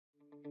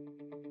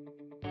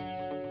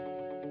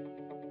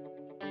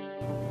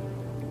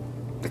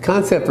The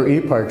concept for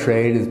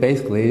ePartrade is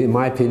basically, in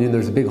my opinion,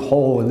 there's a big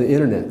hole in the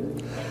internet.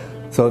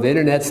 So the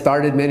internet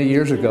started many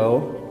years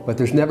ago, but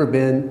there's never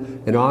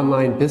been an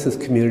online business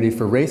community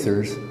for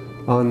racers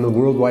on the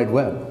World Wide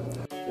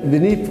Web. The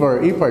need for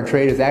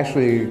ePartrade is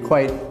actually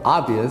quite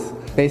obvious.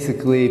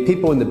 Basically,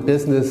 people in the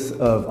business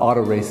of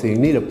auto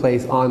racing need a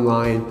place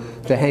online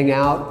to hang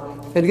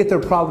out and get their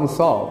problems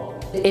solved.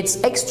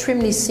 It's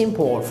extremely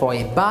simple for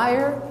a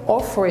buyer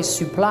or for a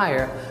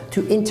supplier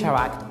to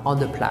interact on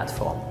the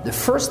platform. The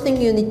first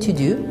thing you need to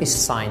do is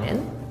sign in,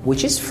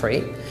 which is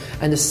free.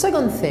 And the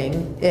second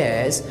thing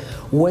is,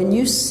 when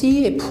you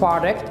see a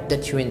product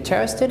that you're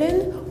interested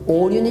in,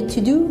 all you need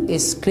to do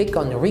is click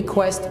on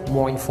request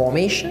more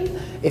information.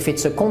 If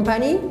it's a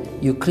company,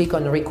 you click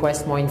on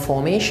request more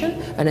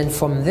information, and then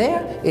from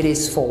there, it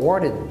is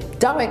forwarded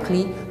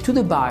directly to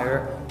the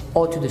buyer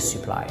or to the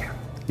supplier.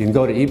 You can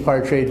go to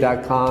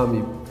ePartrade.com,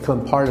 you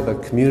become part of a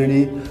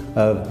community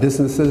of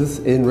businesses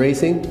in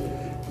racing,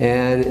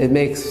 and it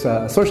makes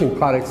sourcing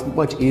products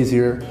much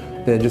easier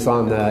than just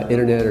on the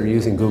internet or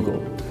using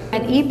Google.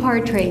 At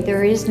ePartrade,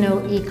 there is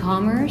no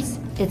e-commerce.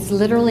 It's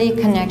literally a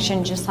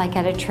connection just like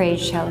at a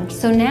trade show.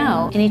 So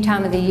now, any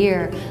time of the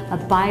year, a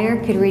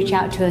buyer could reach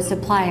out to a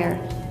supplier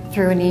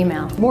through an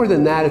email. More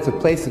than that, it's a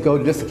place to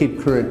go just to keep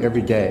current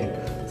every day.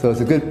 So it's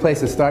a good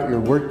place to start your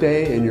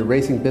workday in your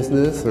racing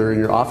business or in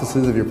your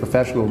offices of your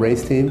professional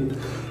race team.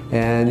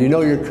 And you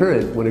know you're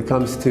current when it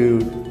comes to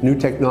new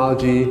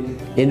technology,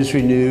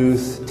 industry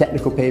news,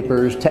 technical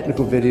papers,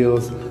 technical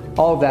videos,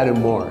 all of that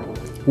and more.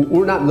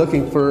 We're not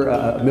looking for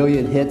a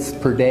million hits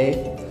per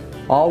day.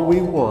 All we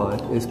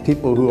want is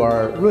people who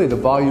are really the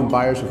volume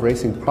buyers of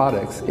racing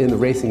products in the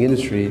racing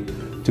industry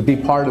to be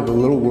part of the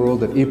little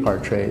world of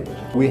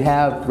ePartrade. We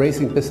have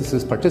racing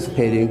businesses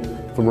participating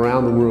from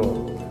around the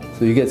world.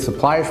 So you get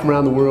suppliers from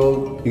around the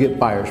world, you get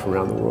buyers from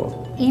around the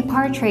world.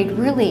 ePartrade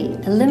really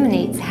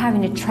eliminates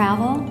having to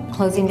travel,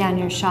 closing down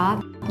your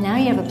shop. Now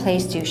you have a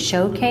place to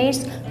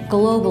showcase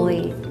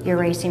globally your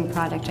racing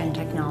product and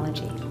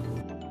technology.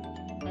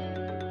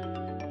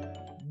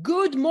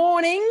 Good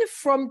morning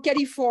from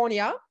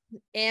California,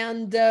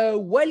 and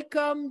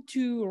welcome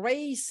to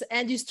Race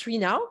Industry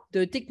Now,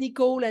 the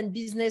technical and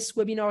business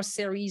webinar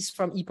series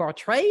from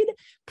ePartrade,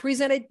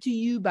 presented to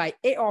you by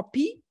ARP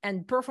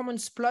and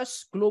Performance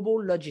Plus Global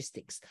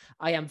Logistics.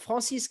 I am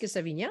Francis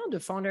Cassavignan, the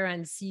founder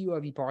and CEO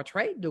of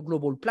ePartrade, the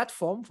global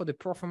platform for the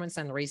performance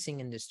and racing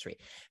industry.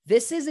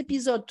 This is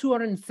episode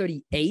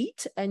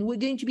 238, and we're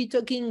going to be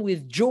talking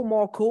with Joe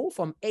Marco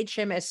from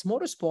HMS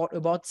Motorsport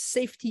about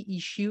safety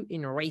issue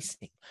in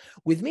racing.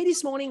 With me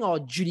this morning are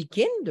Judy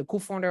King, the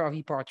co-founder of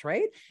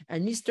ePartrade,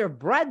 and Mr.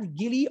 Brad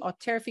Gilly, our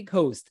terrific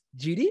host.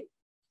 Judy?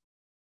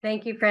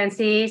 Thank you,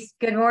 Francis.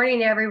 Good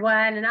morning,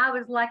 everyone. And I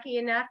was lucky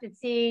enough to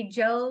see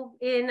Joe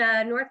in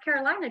North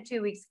Carolina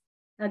 2 weeks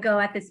ago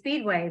at the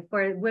Speedway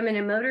for Women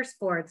in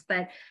Motorsports.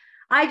 But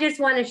I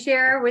just want to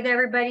share with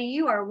everybody,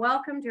 you are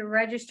welcome to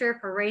register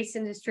for Race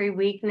Industry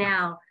Week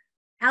now.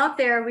 Out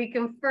there, we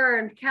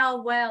confirmed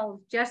Cal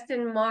Wells,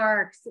 Justin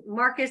Marks,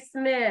 Marcus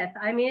Smith.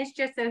 I mean, it's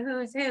just a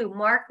who's who.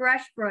 Mark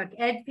Rushbrook,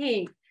 Ed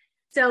Pink.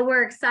 So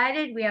we're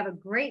excited. We have a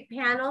great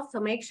panel. So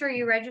make sure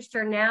you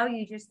register now.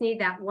 You just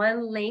need that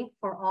one link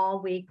for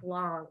all week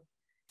long.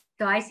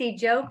 So I see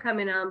Joe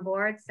coming on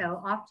board. So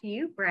off to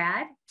you,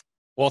 Brad.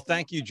 Well,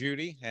 thank you,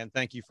 Judy. And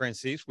thank you,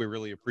 Francis. We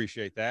really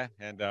appreciate that.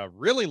 And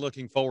really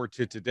looking forward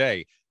to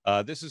today.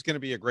 This is going to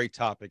be a great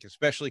topic,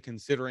 especially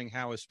considering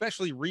how,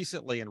 especially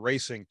recently in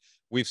racing,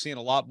 we've seen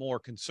a lot more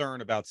concern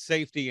about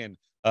safety and,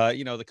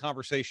 the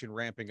conversation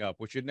ramping up,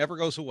 which it never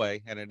goes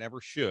away and it never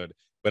should.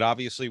 But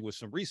obviously, with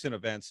some recent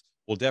events,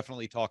 we'll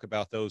definitely talk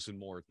about those and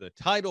more. The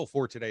title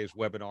for today's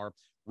webinar,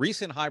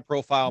 Recent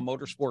High-Profile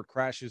Motorsport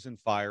Crashes and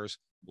Fires,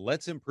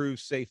 Let's Improve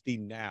Safety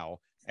Now.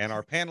 And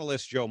our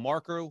panelist, Joe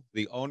Marco,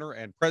 the owner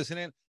and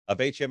president of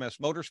HMS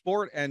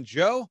Motorsport. And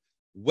Joe,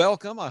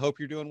 welcome. I hope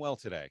you're doing well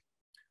today.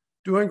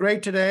 Doing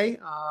great today.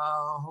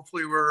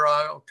 Hopefully we're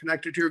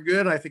connected here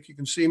good. I think you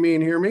can see me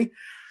and hear me.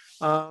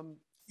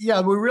 Yeah,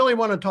 we really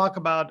want to talk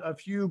about a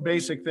few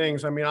basic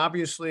things. I mean,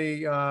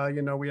 obviously,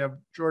 we have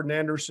Jordan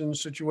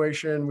Anderson's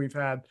situation. We've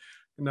had,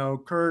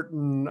 Kurt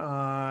and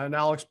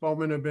Alex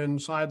Bowman have been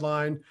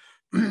sidelined.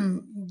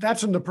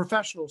 That's in the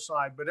professional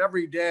side, but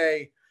every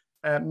day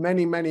at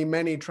many, many,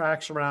 many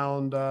tracks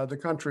around the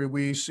country,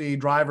 we see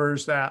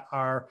drivers that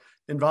are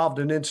involved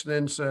in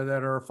incidents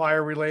that are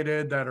fire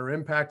related, that are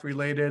impact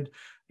related.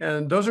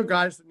 And those are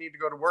guys that need to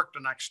go to work the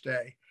next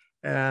day.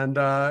 And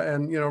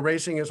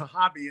racing is a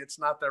hobby. It's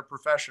not their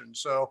profession.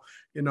 So,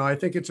 I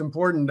think it's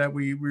important that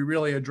we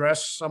really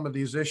address some of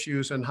these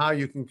issues and how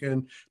you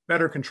can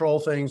better control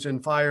things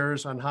in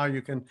fires, on how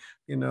you can,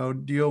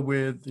 deal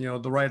with,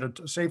 the right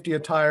safety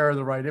attire,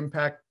 the right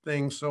impact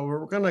things. So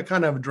we're going to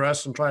kind of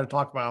address and try to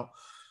talk about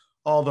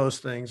all those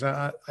things.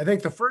 I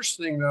think the first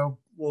thing, though,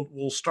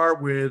 we'll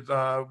start with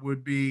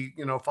would be,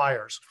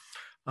 fires.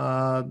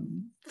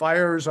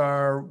 Fires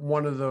are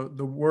one of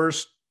the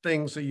worst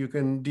things that you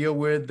can deal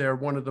with. They're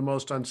one of the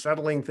most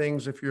unsettling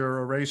things if you're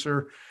a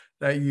racer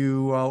that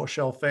you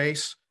shall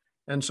face.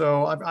 And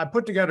so I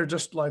put together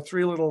just like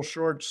 3 little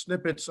short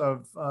snippets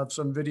of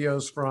some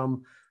videos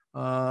from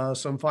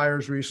some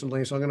fires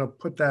recently. So I'm going to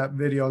put that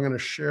video, I'm going to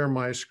share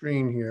my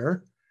screen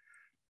here.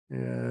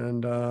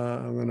 And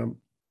I'm going to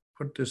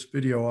put this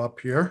video up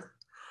here.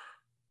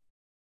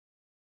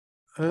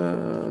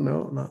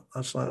 No,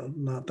 that's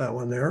not that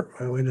one there.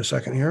 Wait a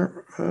second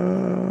here.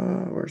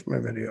 Where's my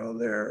video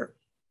there?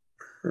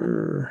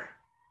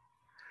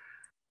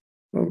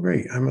 Oh,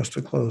 great. I must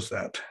have closed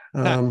that.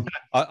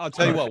 I'll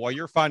tell you what, while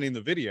you're finding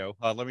the video,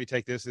 let me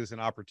take this as an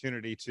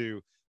opportunity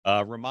to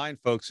remind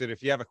folks that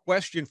if you have a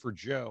question for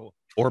Joe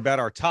or about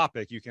our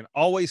topic, you can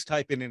always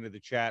type it into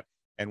the chat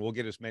and we'll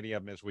get as many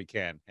of them as we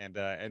can.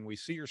 And we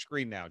see your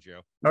screen now,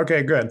 Joe.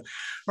 Okay, good.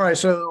 All right,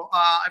 so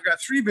I've got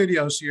 3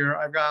 videos here.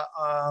 I've got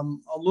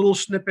a little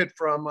snippet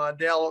from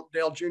Dale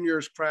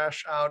Jr.'s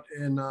crash out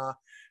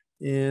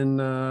in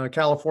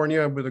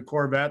California with a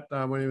Corvette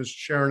when he was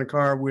sharing a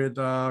car with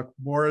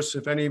Boris.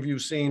 If any of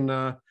you've seen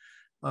the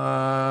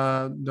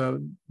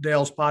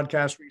Dale's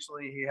podcast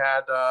recently, he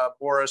had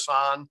Boris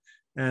on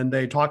and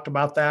they talked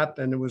about that.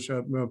 And it was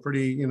a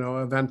pretty,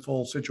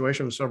 eventful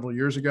situation. It was several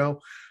years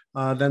ago.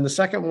 Then the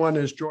second one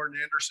is Jordan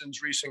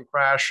Anderson's recent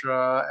crash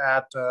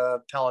at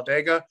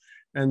Talladega.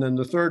 And then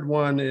the third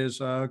one is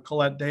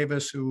Colette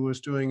Davis, who was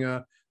doing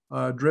a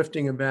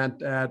drifting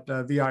event at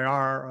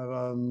VIR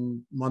a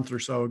month or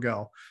so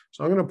ago.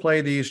 So I'm going to play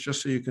these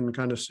just so you can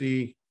kind of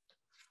see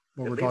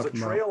what we're talking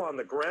about. Trail on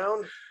the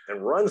ground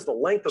and runs the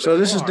length of so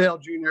this is Dale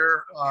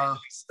Jr.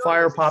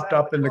 Fire popped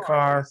up in the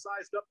car.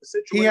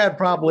 He had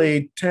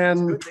probably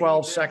 10,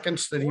 12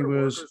 seconds that he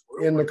was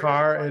in the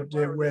car. It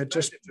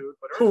just,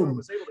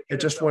 boom, it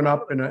just went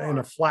up in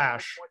a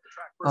flash.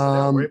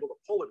 The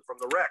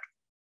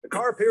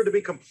car appeared to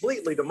be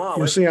completely demolished.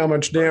 You see how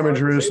much damage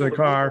there is to the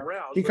car.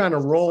 He kind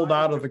of rolled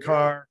out of the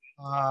car.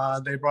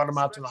 They brought him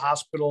out to the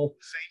hospital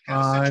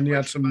and he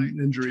had some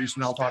injuries,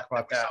 and I'll talk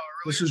about that.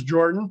 This is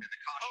Jordan.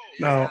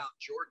 Now,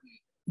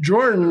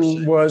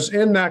 Jordan was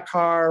in that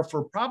car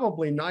for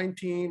probably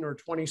 19 or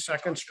 20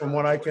 seconds from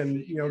what I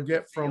can,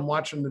 get from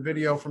watching the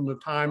video, from the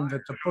time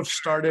that the push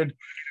started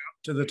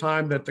to the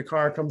time that the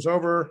car comes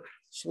over,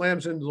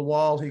 slams into the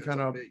wall. He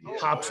kind of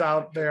pops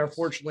out there.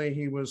 Fortunately,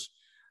 he was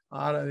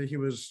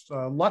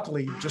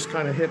luckily just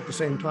kind of hit at the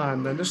same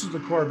time. Then this is the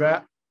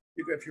Corvette.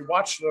 If you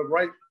watch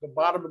the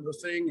bottom of the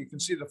thing, you can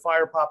see the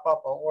fire pop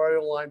up, an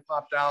oil line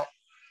popped out.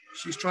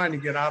 She's trying to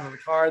get out of the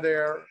car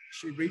there.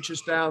 She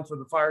reaches down for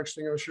the fire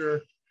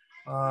extinguisher,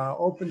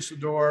 opens the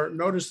door.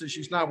 Notice that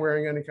she's not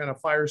wearing any kind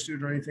of fire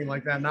suit or anything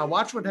like that. Now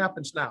watch what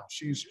happens now.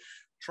 She's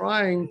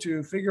trying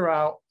to figure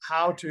out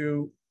how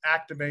to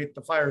activate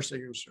the fire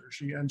extinguisher.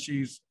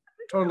 She's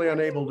totally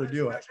unable to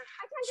do it.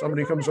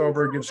 Somebody comes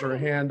over, gives her a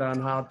hand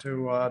on how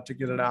to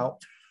get it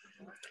out.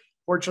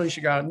 Fortunately, she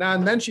got it now,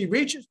 and then she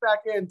reaches back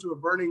into a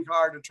burning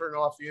car to turn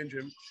off the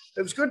engine.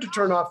 It was good to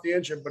turn off the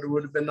engine, but it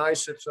would have been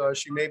nice if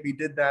she maybe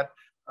did that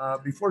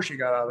before she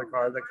got out of the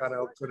car. That kind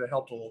of could have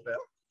helped a little bit.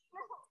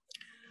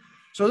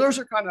 So those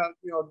are kind of,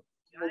 we'll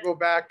go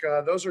back.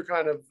 Those are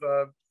kind of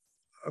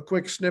a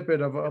quick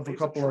snippet of a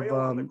couple of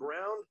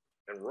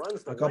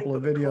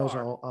videos.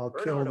 I'll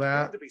kill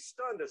that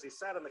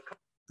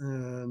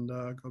and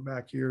go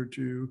back here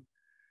to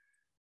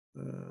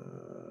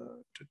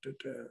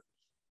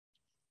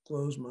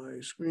close my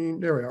screen.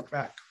 There we are,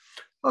 back.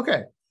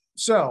 Okay,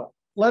 so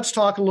let's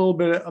talk a little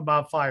bit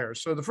about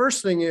fires. So the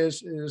first thing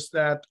is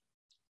that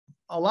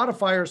a lot of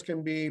fires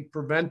can be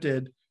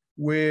prevented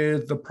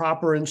with the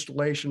proper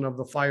installation of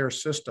the fire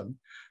system.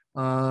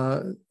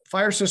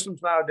 Fire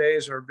systems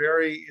nowadays are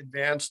very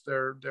advanced.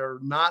 They're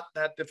not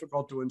that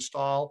difficult to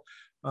install.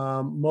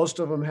 Most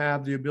of them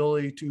have the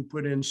ability to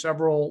put in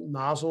several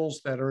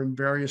nozzles that are in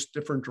various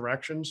different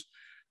directions.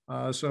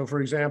 So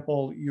for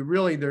example,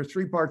 there are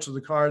 3 parts of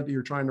the car that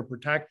you're trying to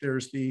protect.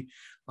 There's the,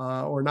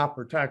 or not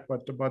protect,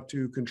 but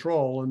to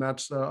control, and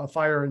that's a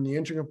fire in the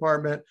engine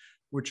compartment,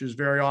 which is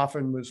very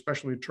often,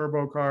 especially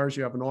turbo cars,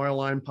 you have an oil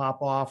line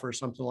pop off or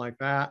something like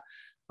that.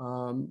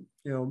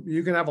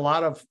 You can have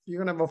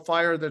a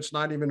fire that's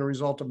not even a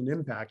result of an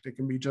impact. It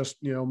can be just,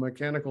 a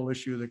mechanical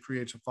issue that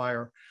creates a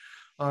fire.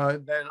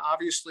 Then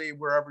obviously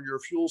wherever your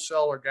fuel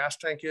cell or gas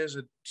tank is,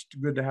 it's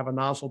good to have a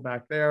nozzle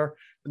back there.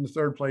 And the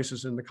third place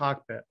is in the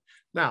cockpit.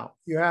 Now,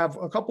 you have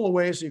a couple of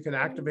ways you can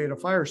activate a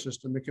fire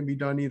system. It can be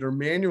done either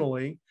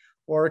manually,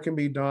 or it can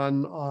be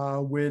done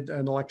with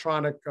an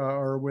electronic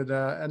or with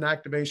an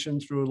activation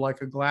through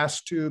like a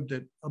glass tube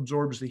that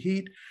absorbs the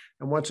heat.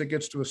 And once it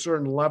gets to a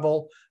certain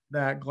level,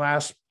 that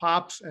glass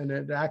pops and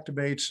it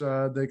activates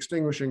the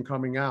extinguishing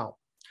coming out.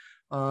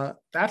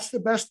 That's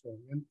the best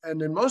thing.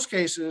 And in most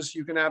cases,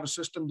 you can have a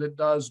system that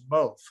does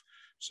both.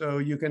 So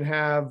you can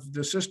have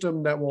the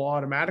system that will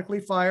automatically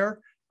fire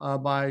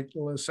by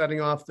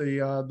setting off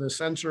the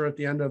sensor at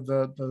the end of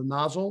the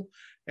nozzle.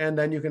 And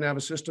then you can have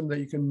a system that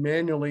you can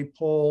manually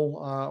pull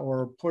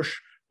or push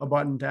a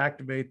button to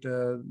activate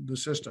the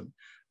system.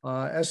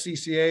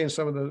 SCCA and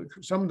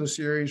some of the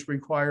series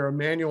require a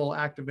manual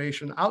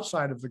activation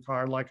outside of the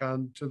car, like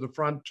on to the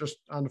front, just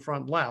on the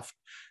front left.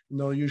 And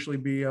there'll usually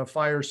be a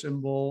fire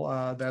symbol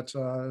that's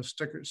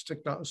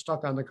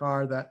stuck on the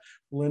car that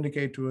will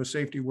indicate to a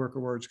safety worker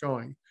where it's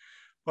going.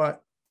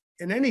 But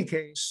in any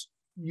case,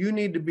 you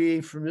need to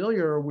be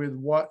familiar with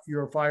what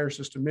your fire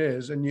system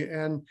is, and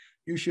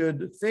you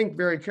should think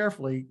very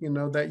carefully,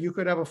 that you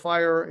could have a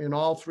fire in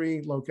all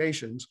three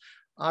locations.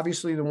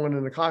 Obviously, the one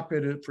in the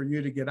cockpit for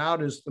you to get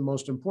out is the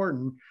most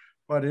important.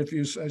 But if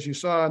you, as you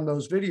saw in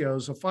those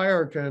videos, a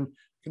fire can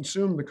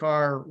consume the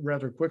car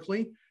rather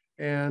quickly,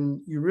 and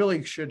you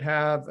really should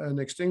have an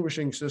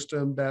extinguishing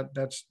system that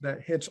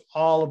hits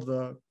all of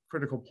the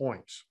critical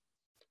points.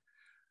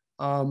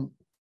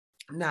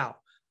 Now,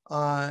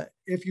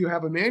 if you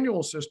have a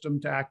manual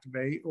system to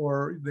activate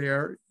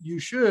you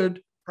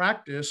should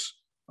practice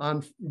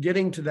on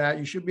getting to that.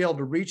 You should be able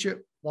to reach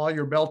it while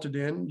you're belted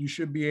in. You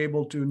should be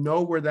able to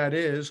know where that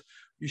is.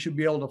 You should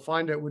be able to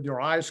find it with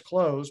your eyes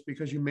closed,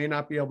 because you may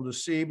not be able to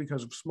see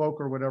because of smoke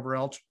or whatever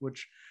else,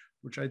 which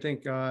I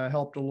think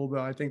helped a little bit.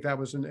 I think that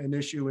was an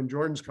issue in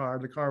Jordan's car.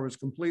 The car was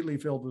completely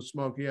filled with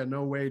smoke. He had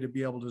no way to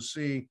be able to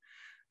see,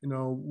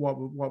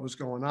 what was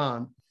going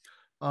on.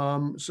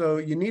 So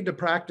you need to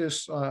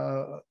practice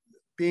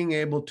being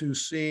able to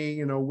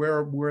see,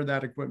 where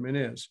that equipment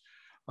is.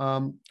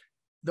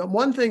 The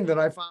one thing that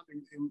I found,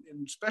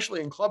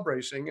 especially in club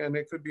racing, and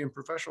it could be in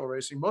professional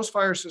racing, most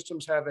fire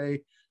systems have a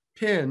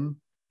pin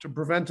to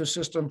prevent the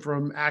system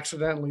from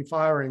accidentally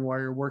firing while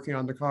you're working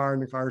on the car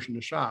and the car's in the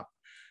shop.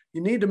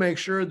 You need to make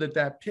sure that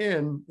that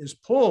pin is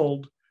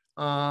pulled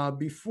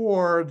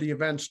before the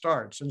event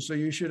starts. And so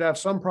you should have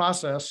some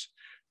process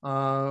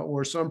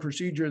or some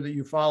procedure that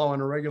you follow on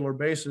a regular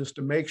basis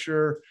to make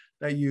sure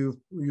that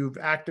you've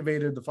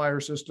activated the fire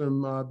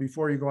system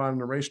before you go out on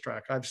the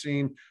racetrack. I've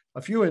seen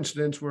a few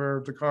incidents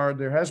where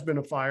there has been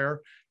a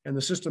fire and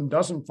the system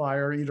doesn't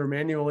fire either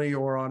manually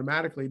or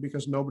automatically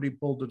because nobody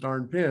pulled the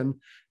darn pin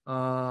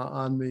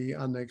on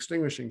the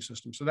extinguishing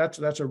system. So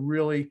that's a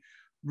really,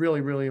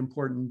 really, really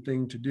important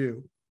thing to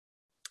do.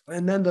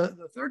 And then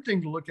the third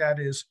thing to look at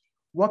is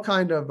what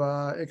kind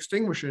of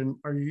extinguishing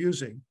are you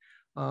using?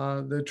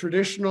 The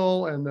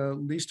traditional and the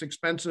least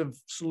expensive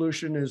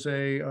solution is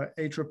a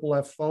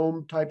AFFF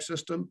foam type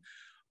system.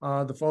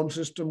 The foam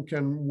system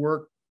can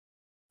work,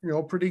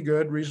 pretty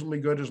good, reasonably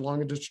good, as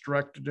long as it's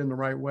directed in the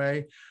right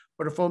way.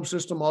 But a foam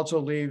system also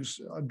leaves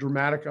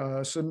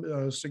a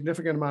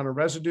significant amount of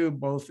residue,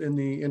 both in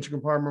the engine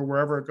compartment,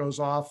 wherever it goes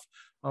off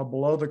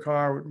below the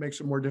car. It makes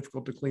it more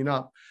difficult to clean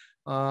up.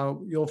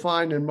 You'll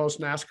find in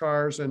most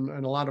NASCARs and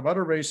a lot of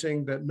other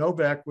racing that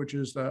Novec, which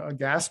is a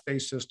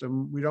gas-based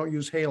system, we don't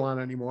use Halon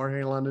anymore.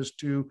 Halon is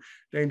too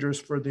dangerous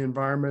for the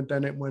environment.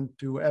 Then it went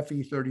to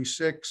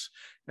FE36,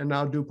 and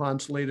now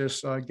DuPont's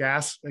latest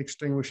gas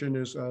extinguishing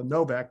is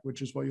Novec,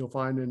 which is what you'll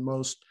find in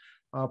most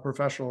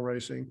professional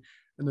racing.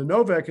 And the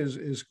Novec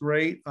is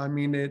great. I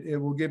mean, it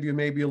will give you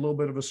maybe a little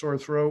bit of a sore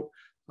throat,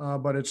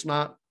 but it's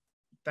not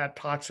that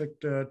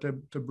toxic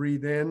to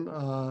breathe in.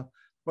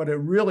 But it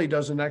really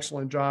does an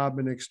excellent job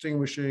in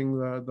extinguishing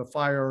the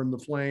fire and the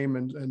flame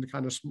and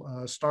kind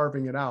of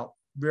starving it out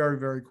very,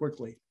 very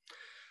quickly.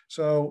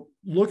 So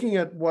looking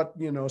at what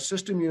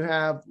system you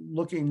have,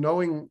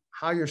 knowing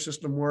how your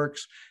system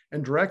works,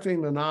 and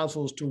directing the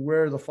nozzles to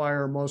where the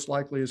fire most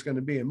likely is going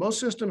to be. And most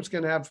systems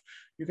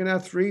you can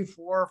have 3,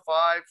 4,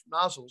 5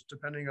 nozzles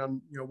depending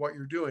on what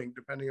you're doing,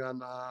 depending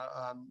on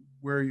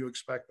where you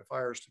expect the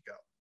fires to go.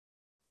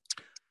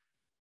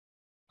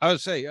 I would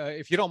say,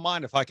 if you don't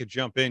mind, if I could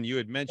jump in, you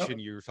had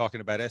mentioned you were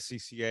talking about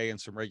SCCA and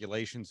some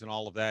regulations and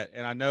all of that.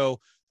 And I know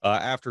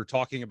after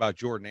talking about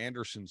Jordan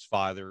Anderson's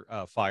fire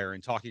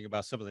and talking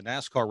about some of the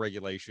NASCAR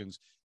regulations,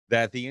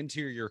 that the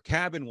interior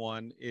cabin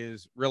one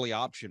is really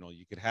optional.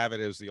 You could have it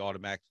as the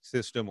automatic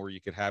system, or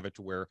you could have it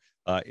to where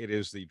it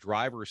is the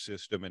driver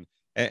system.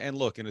 And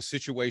look, in a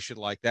situation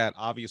like that,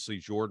 obviously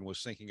Jordan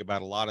was thinking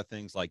about a lot of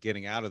things like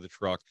getting out of the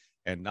truck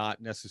and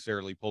not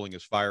necessarily pulling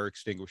his fire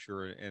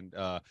extinguisher and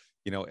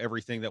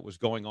everything that was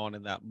going on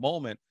in that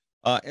moment.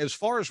 As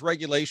far as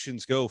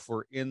regulations go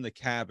for in the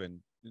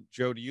cabin,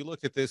 Joe, do you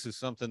look at this as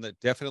something that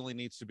definitely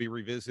needs to be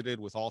revisited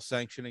with all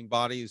sanctioning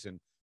bodies and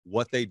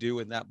what they do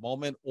in that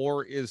moment?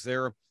 Or is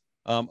there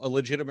a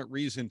legitimate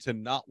reason to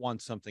not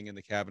want something in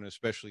the cabin,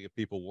 especially if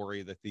people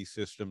worry that these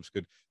systems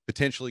could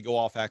potentially go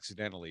off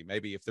accidentally?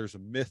 Maybe if there's a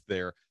myth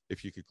there,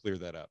 if you could clear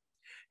that up.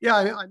 Yeah,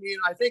 I mean,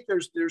 I think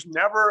there's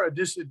never a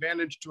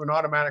disadvantage to an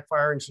automatic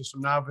firing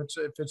system. Now,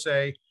 if it's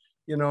a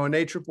an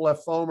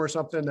AFFF foam or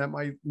something that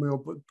might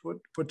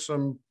put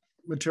some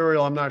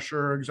material, I'm not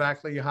sure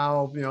exactly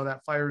how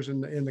that fires in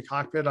the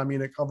cockpit. I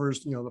mean, it covers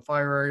the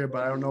fire area,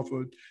 but I don't know if it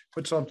would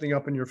put something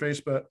up in your face.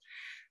 But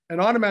an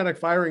automatic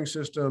firing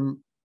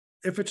system,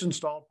 if it's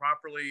installed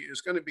properly,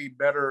 is going to be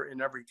better in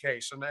every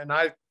case. And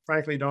I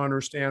frankly don't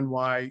understand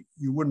why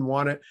you wouldn't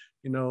want it.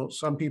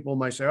 Some people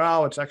might say,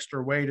 oh, it's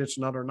extra weight, it's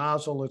another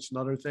nozzle, it's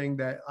another thing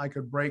that I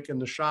could break in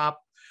the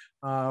shop,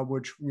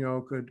 which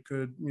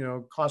could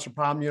cause a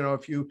problem.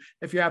 If you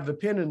have the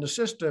pin in the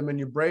system and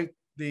you break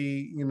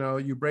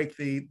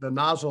the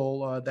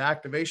nozzle,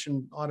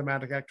 the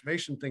automatic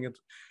activation thing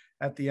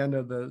at the end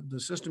of the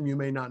system, you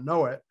may not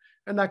know it,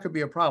 and that could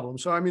be a problem.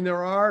 So, I mean,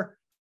 there are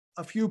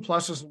a few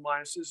pluses and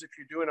minuses. If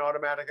you do an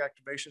automatic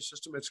activation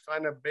system, it's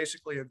kind of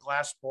basically a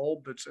glass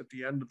bulb that's at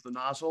the end of the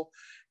nozzle.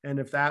 And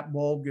if that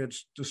bulb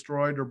gets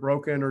destroyed or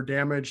broken or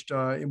damaged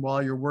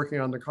while you're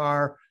working on the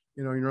car,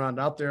 you're not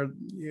out there,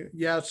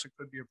 yes, it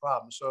could be a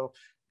problem. So,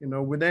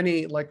 with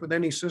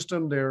any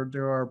system, there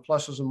are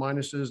pluses and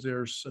minuses.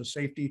 There's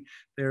safety.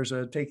 There's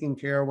taking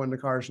care when the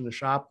car's in the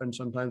shop, and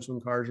sometimes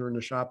when cars are in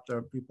the shop,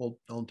 people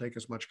don't take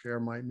as much care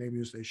maybe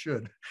as they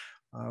should.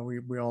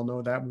 We all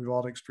know that. We've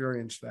all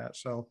experienced that.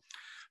 So,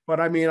 but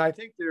I mean, I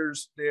think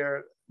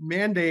they're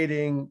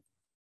mandating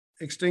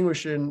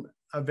extinguishing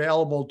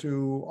available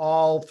to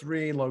all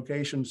 3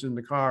 locations in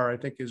the car, I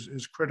think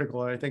is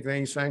critical. And I think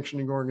any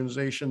sanctioning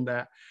organization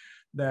that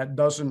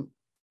doesn't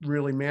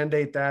really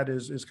mandate that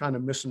is kind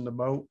of missing the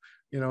boat,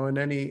 and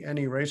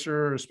any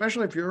racer,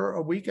 especially if you're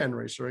a weekend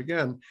racer.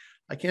 Again,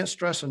 I can't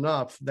stress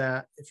enough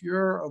that if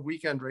you're a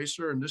weekend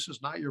racer and this is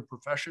not your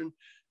profession,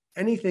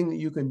 anything that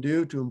you can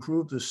do to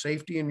improve the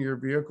safety in your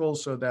vehicle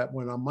so that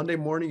when on Monday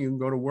morning you can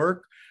go to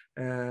work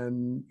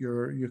and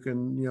you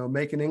can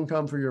make an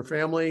income for your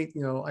family,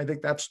 I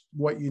think that's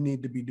what you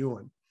need to be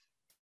doing.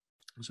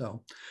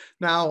 So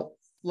now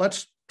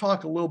let's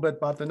talk a little bit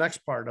about the next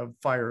part of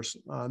fires,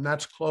 and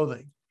that's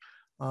clothing.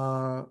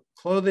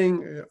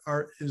 Clothing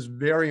is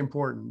very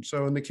important.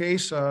 So in the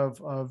case of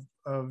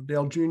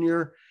Dale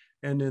Jr.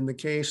 and in the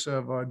case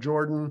of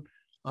Jordan,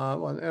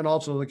 and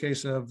also the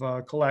case of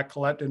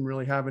Colette didn't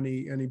really have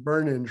any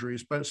burn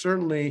injuries, but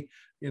certainly,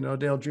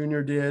 Dale Jr.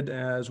 did,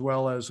 as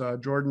well as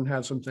Jordan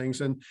had some things,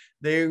 and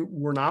they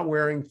were not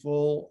wearing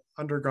full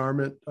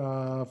undergarment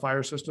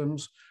fire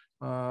systems.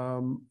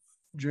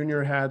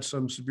 Junior had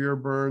some severe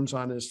burns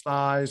on his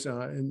thighs,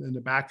 in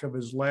the back of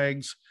his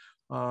legs,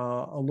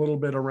 a little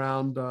bit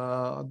around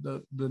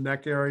the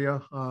neck area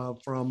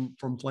from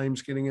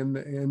flames getting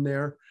in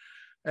there.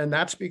 And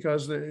that's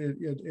because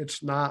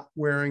it's not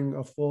wearing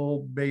a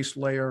full base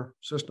layer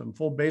system.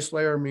 Full base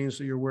layer means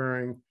that you're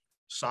wearing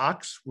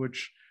socks,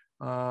 which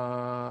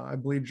I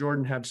believe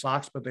Jordan had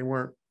socks, but they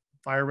weren't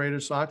fire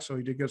rated socks. So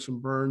he did get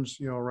some burns,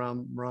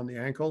 around the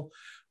ankle.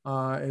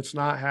 It's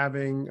not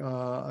having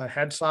a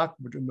head sock,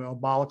 a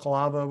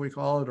balaclava, we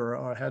call it, or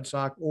a head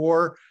sock,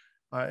 or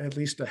at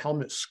least a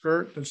helmet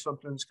skirt. That's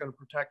something that's going to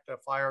protect the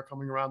fire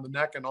coming around the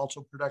neck and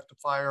also protect the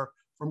fire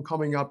from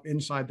coming up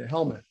inside the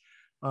helmet.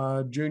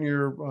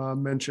 Junior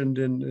mentioned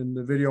in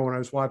the video when I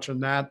was watching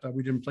that,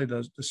 we didn't play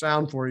the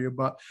sound for you,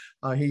 but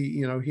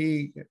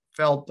he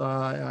felt,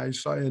 I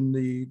saw in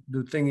the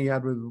thing he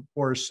had with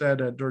Boris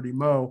Said at Dirty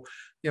Mo,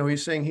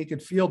 he's saying he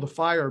could feel the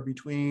fire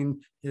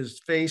between his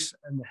face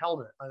and the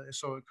helmet.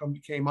 So it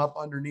came up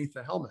underneath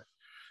the helmet.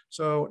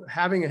 So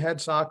having a head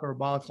sock or a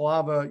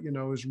balaclava,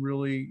 is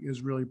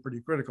really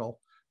pretty critical.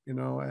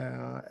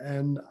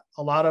 And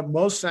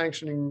most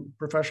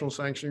professional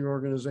sanctioning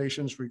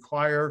organizations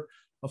require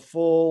a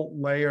full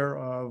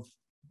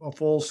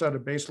set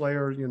of base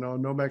layer,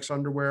 Nomex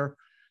underwear.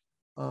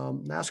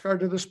 NASCAR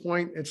to this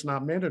point, it's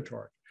not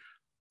mandatory.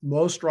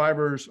 Most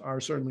drivers are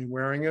certainly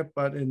wearing it,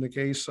 but in the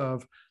case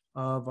of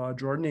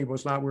Jordan, he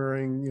was not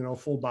wearing,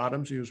 full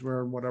bottoms. He was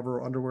wearing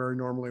whatever underwear he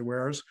normally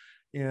wears.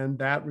 And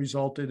that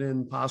resulted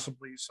in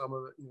possibly some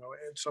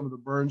of the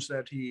burns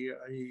that he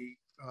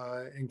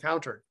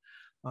encountered.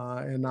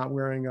 And not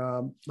wearing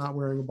a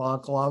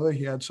balaclava,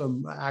 he had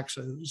some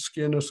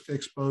skin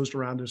exposed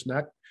around his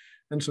neck,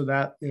 and so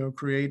that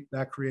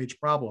creates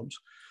problems.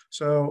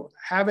 So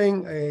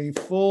having a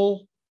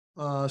full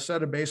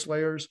set of base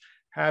layers,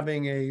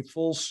 having a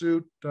full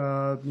suit,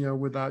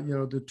 without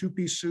the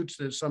 2-piece suits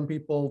that some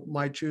people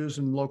might choose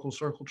in local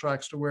circle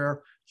tracks to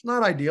wear, it's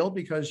not ideal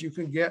because you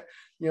can get,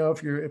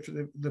 if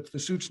the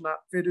suit's not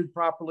fitted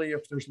properly,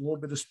 if there's a little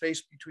bit of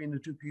space between the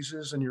 2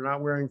 pieces and you're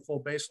not wearing full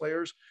base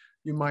layers,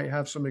 you might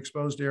have some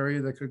exposed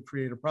area that could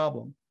create a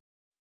problem.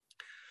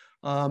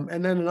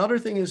 And then another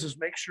thing is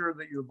make sure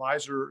that your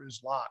visor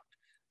is locked.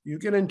 You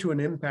get into an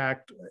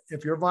impact,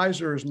 if your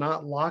visor is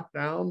not locked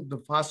down, the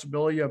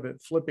possibility of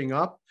it flipping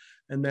up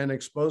and then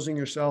exposing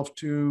yourself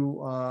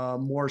to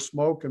more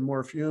smoke and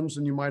more fumes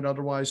than you might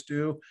otherwise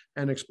do,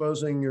 and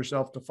exposing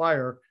yourself to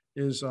fire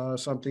is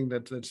something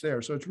that's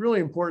there. So it's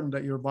really important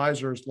that your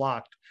visor is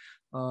locked.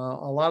 A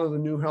lot of the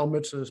new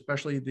helmets,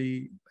 especially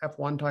the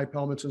F1 type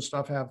helmets and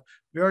stuff, have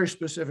very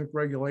specific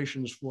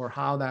regulations for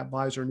how that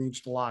visor needs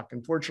to lock.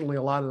 Unfortunately,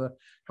 a lot of the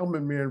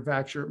helmet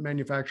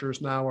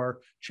manufacturers now are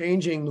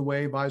changing the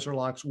way visor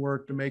locks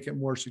work to make it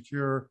more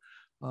secure.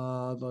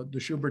 The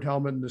Schubert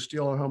helmet and the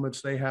Stilo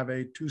helmets, they have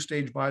a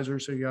 2-stage visor.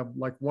 So you have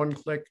like 1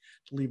 click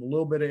to leave a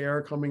little bit of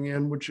air coming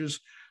in, which is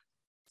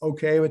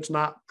okay. It's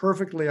not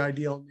perfectly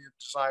ideal in the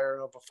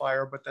desire of a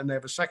fire, but then they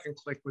have a 2nd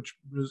click, which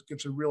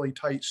gives a really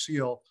tight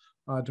seal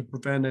to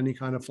prevent any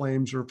kind of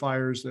flames or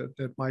fires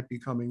that might be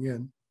coming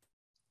in.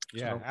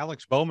 Yeah, So.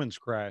 Alex Bowman's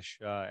crash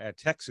at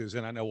Texas,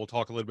 and I know we'll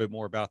talk a little bit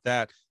more about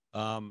that.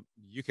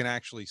 You can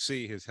actually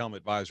see his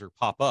helmet visor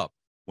pop up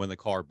when the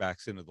car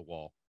backs into the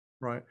wall.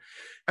 Right.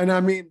 And I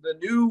mean, the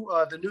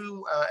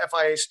new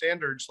FIA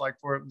standards, like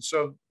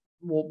so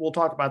we'll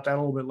talk about that a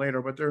little bit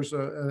later, but there's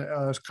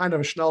a kind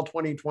of a Schnell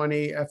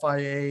 2020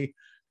 FIA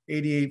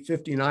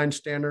 8859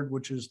 standard,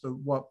 which is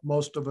what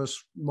most of the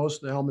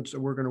helmets that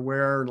we're going to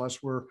wear,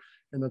 unless we're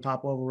in the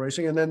top level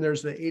racing. And then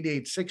there's the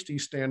 8860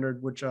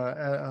 standard, which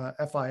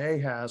FIA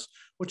has,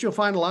 which you'll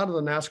find a lot of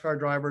the NASCAR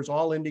drivers,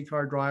 all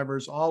IndyCar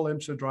drivers, all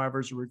IMSA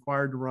drivers are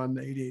required to run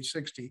the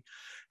 8860.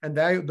 And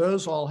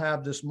those all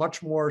have this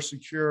much more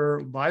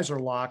secure visor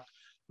lock,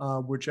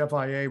 which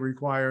FIA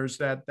requires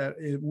that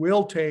it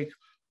will take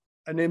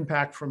an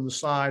impact from the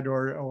side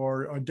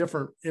or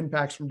different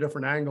impacts from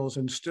different angles,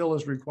 and still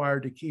is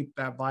required to keep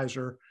that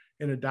visor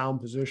in a down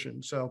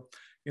position. So,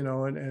 you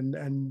know,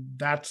 and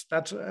that's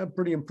a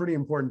pretty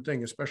important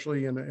thing,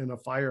 especially in a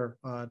fire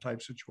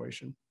type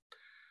situation.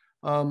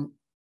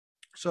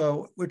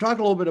 So we're talking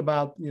a little bit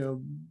about, you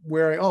know,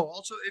 wearing. Oh,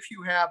 also, if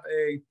you have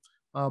a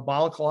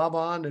balaclava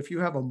on, if you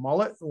have a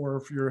mullet, or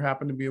if you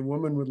happen to be a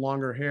woman with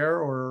longer hair,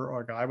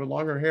 or a guy with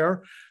longer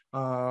hair,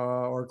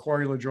 or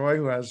Corey LaJoie,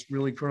 who has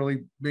really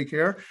curly big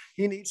hair,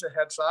 he needs a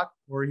head sock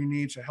or he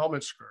needs a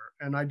helmet skirt.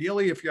 And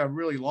ideally, if you have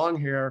really long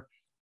hair,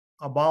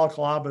 a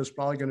balaclava is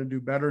probably going to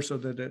do better, so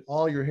that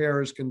all your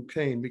hair is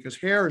contained, because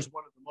hair is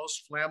one of the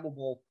most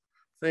flammable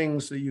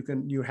things that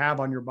you have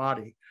on your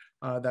body,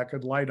 that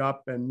could light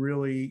up and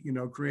really, you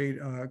know, create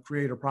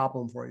a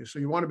problem for you. So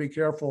you want to be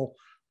careful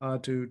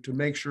to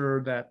make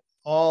sure that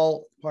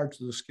all parts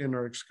of the skin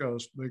are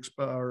exposed,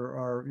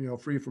 are you know,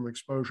 free from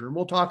exposure. And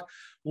we'll talk a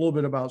little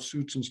bit about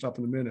suits and stuff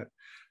in a minute.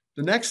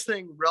 The next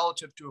thing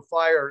relative to a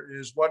fire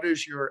is, what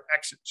is your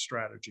exit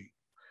strategy?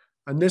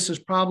 And this is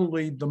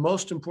probably the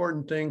most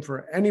important thing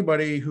for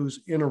anybody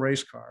who's in a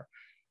race car.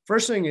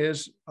 First thing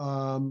is,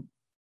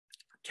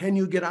 can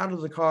you get out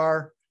of the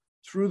car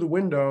through the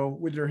window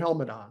with your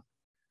helmet on?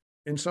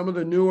 In some of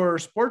the newer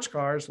sports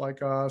cars, like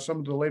some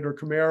of the later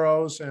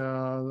Camaros,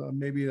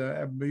 maybe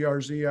the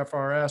BRZ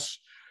FRS,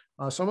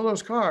 some of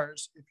those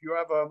cars, if you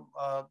have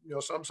you know,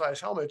 some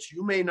size helmets,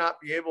 you may not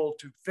be able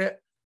to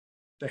fit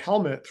the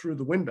helmet through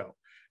the window.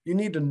 You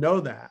need to know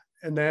that.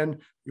 And then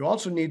you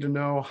also need to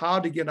know how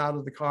to get out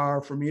of the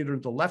car from either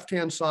the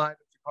left-hand side of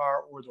the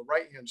car or the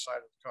right-hand side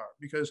of the car,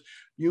 because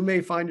you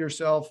may find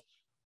yourself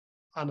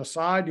on the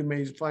side, you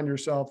may find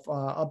yourself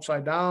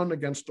upside down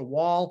against a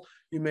wall.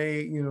 You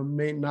may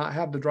not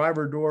have the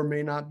driver door,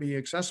 may not be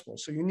accessible.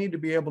 So you need to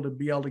be able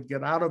to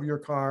get out of your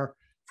car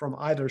from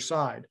either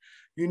side.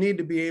 You need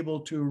to be able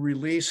to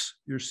release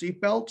your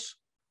seat belts,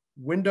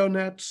 window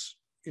nets,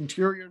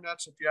 interior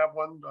nets. If you have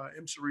one,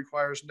 IMSA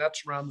requires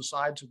nets around the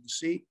sides of the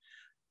seat.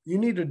 You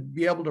need to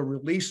be able to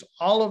release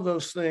all of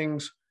those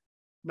things,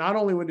 not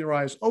only with your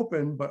eyes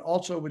open, but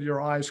also with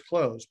your eyes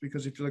closed.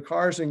 Because if the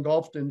car is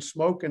engulfed in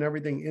smoke and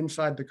everything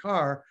inside the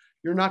car,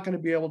 you're not going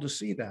to be able to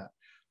see that.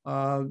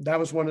 That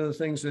was one of the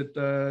things that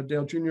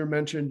Dale Jr.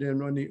 mentioned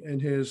in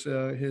his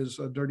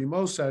Dirty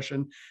Mo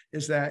session,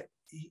 is that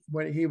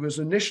when he was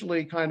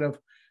initially kind of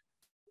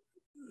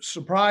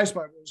surprised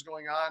by what was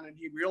going on, and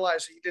he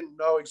realized he didn't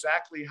know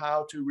exactly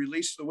how to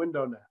release the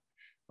window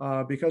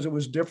net because it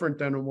was different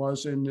than it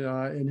was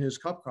in his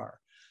Cup car.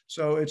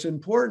 So it's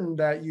important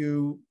that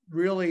you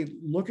really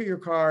look at your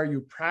car,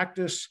 you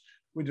practice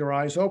with your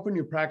eyes open,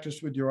 you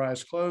practice with your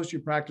eyes closed, you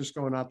practice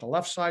going out the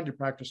left side, you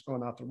practice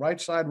going out the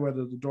right side,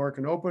 whether the door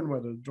can open,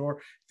 whether the door,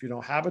 if you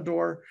don't have a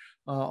door,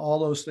 all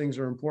those things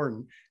are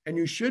important. And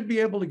you should be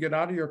able to get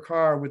out of your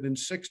car within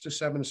 6 to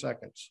 7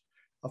 seconds.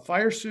 A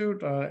fire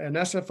suit, an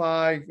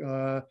SFI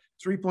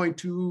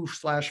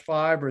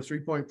 3.2/5 or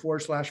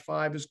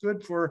 3.4/5 is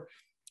good for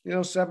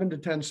 7 to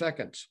 10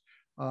 seconds.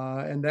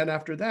 And then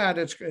after that,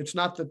 it's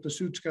not that the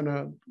suit's going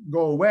to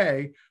go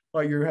away,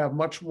 but you have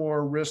much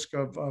more risk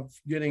of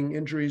getting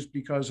injuries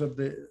because of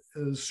the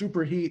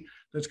superheat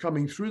that's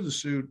coming through the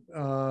suit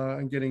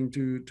and getting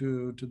to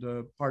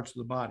the parts of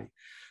the body.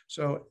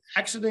 So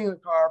exiting the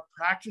car,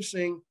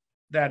 practicing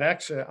that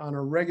exit on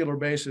a regular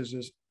basis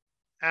is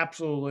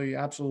absolutely,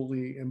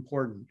 absolutely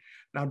important.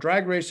 Now,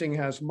 drag racing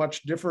has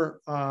much different,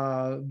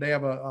 they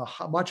have a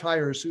much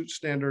higher suit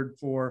standard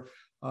for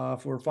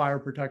fire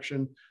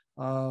protection.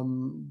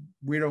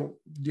 We don't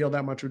deal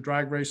that much with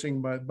drag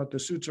racing, but the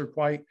suits are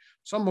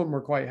some of them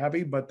are quite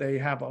heavy, but they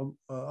have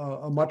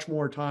a much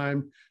more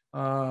time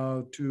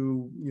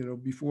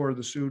before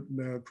the suit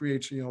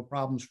creates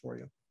problems for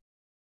you.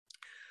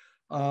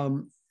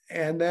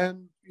 And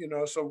then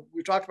so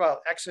we talked about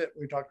exit,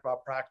 we talked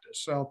about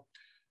practice. So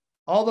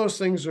all those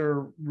things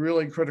are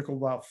really critical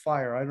about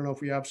fire. I don't know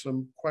if we have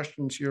some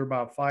questions here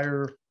about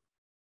fire.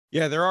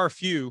 Yeah, there are a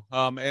few,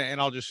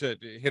 and I'll just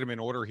hit them in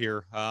order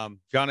here.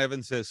 John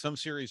Evans says some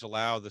series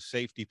allow the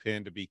safety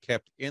pin to be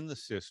kept in the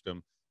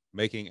system,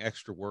 making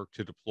extra work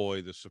to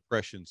deploy the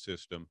suppression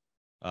system.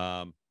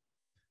 I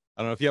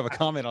don't know if you have a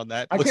comment on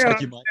that. I can't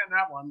understand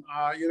that one.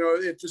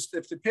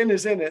 If the pin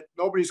is in it,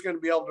 nobody's going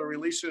to be able to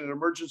release it in an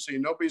emergency.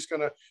 Nobody's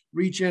going to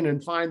reach in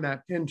and find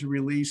that pin to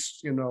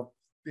release.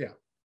 Yeah.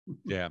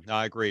 Yeah,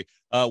 I agree.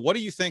 What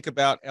do you think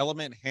about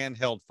Element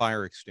handheld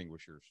fire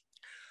extinguishers?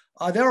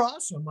 They're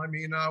awesome. I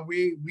mean,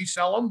 we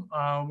sell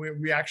them.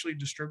 We actually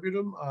distribute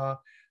them.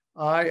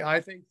 I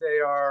think they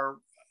are,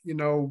 you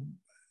know,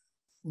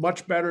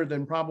 much better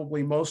than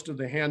probably most of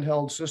the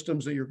handheld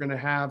systems that you're going to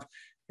have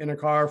in a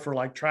car for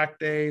like track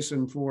days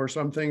and for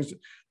some things.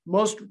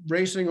 Most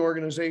racing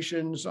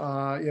organizations,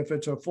 if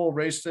it's a full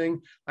race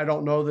thing, I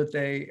don't know that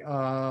they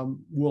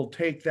will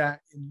take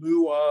that in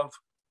lieu of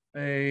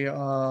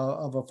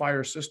a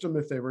fire system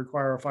if they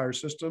require a fire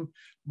system.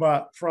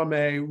 But from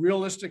a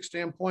realistic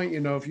standpoint, you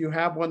know, if you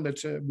have one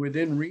that's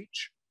within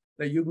reach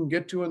that you can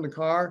get to in the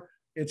car,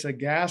 it's a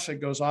gas. It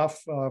goes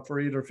off for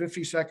either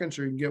 50 seconds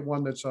or you can get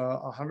one that's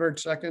 100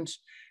 seconds.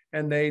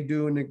 And they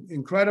do an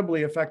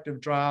incredibly effective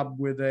job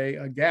with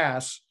a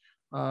gas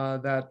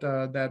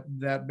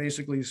that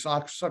basically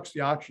sucks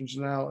the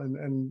oxygen out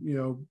and you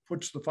know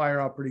puts the fire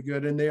out pretty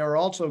good. And they are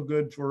also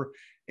good for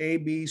A,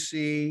 B,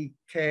 C,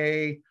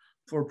 K,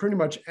 for pretty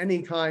much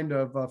any kind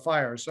of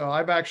fire. So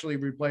I've actually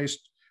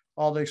replaced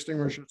all the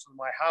extinguishers in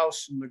my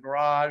house, in the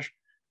garage,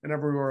 and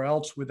everywhere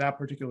else with that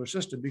particular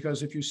system.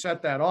 Because if you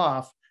set that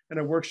off, and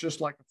it works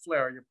just like a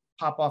flare, you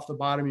pop off the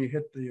bottom,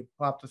 you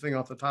pop the thing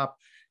off the top,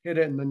 hit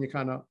it, and then you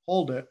kind of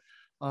hold it.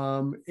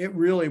 It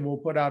really will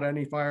put out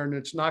any fire, and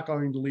it's not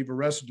going to leave a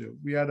residue.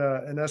 We had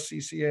an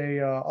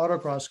SCCA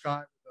autocross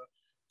guy with a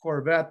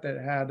Corvette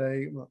that had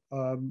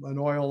an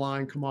oil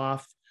line come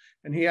off,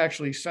 and he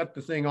actually set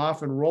the thing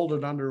off and rolled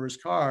it under his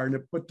car, and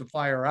it put the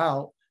fire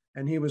out.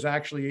 And he was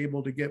actually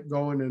able to get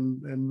going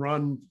and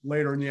run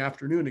later in the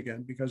afternoon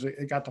again because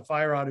it got the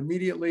fire out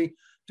immediately,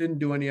 didn't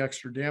do any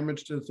extra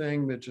damage to the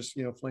thing, that just,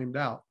 you know, flamed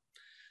out.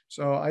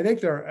 So I think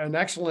they're an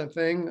excellent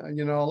thing.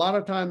 You know, a lot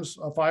of times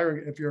a fire,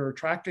 if you're a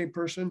track day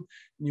person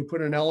and you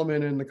put an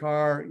element in the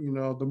car, you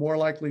know, the more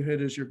likelihood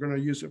is you're going to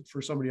use it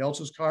for somebody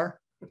else's car.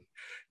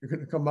 You're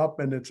going to come up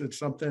and it's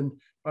something,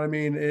 I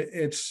mean,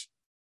 it's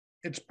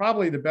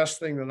probably the best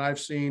thing that I've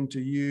seen to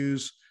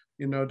use.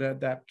 You know,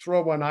 that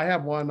throw one. I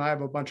have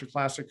a bunch of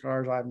classic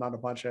cars. I have not a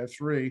bunch, I have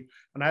 3,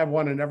 and I have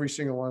one in every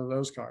single one of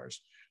those cars.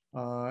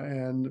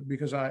 And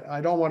because I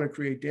don't want to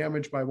create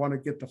damage, but I want to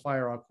get the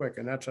fire out quick.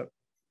 And that's a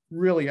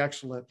really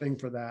excellent thing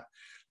for that.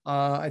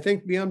 I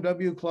think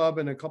BMW Club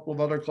and a couple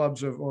of other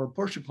clubs or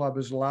Porsche Club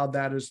has allowed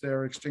that as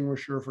their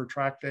extinguisher for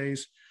track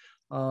days.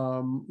 You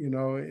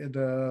know,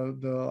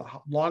 the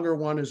longer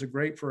one is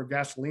great for a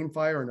gasoline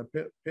fire in a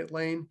pit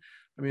lane.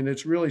 I mean,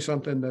 it's really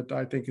something that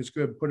I think is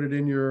good. Put it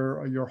in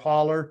your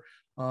hauler,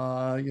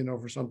 you know,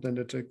 for something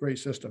that's a great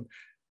system.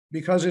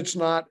 Because it's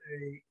not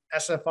a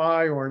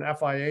SFI or an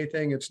FIA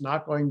thing, it's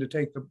not going to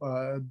take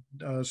the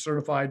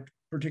certified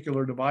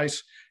particular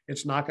device.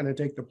 It's not going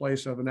to take the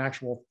place of an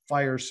actual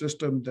fire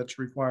system that's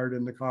required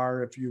in the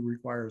car if you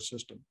require a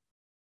system.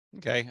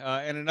 Okay.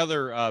 And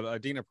another,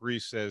 Dina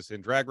Paris says,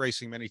 in drag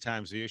racing, many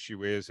times the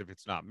issue is if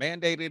it's not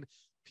mandated,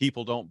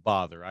 people don't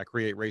bother. I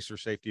create racer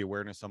safety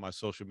awareness on my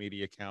social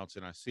media accounts,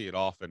 and I see it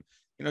often.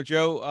 You know,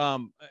 Joe,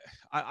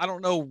 I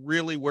don't know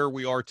really where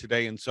we are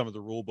today in some of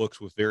the rule books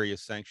with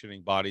various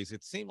sanctioning bodies.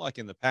 It seemed like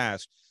in the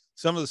past,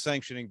 some of the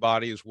sanctioning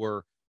bodies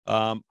were,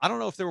 I don't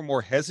know if they were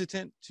more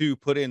hesitant to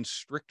put in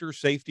stricter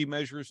safety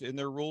measures in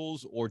their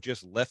rules or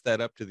just left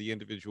that up to the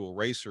individual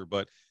racer.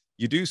 But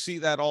you do see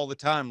that all the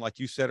time. Like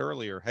you said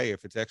earlier, hey,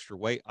 if it's extra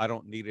weight, I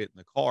don't need it in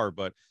the car.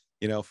 But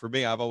you know, for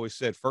me, I've always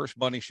said first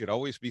money should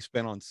always be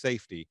spent on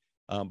safety,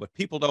 but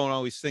people don't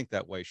always think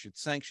that way. Should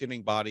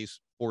sanctioning bodies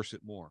force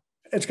it more?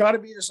 It's got to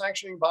be the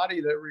sanctioning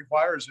body that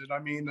requires it. I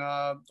mean,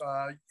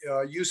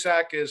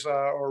 USAC is,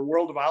 or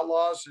World of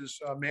Outlaws is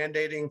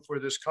mandating for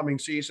this coming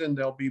season.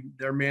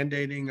 They're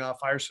mandating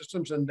fire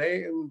systems, and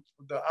in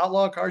the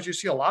outlaw cars, you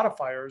see a lot of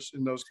fires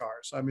in those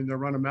cars. I mean, they're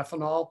running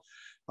methanol.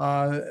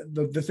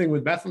 The thing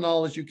with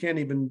methanol is you can't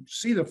even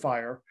see the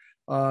fire.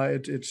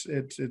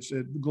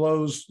 It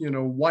glows, you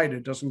know, white.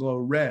 It doesn't glow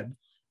red.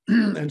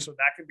 And so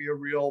that can be a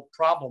real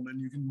problem.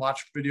 And you can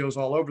watch videos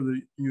all over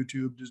the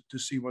YouTube to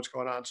see what's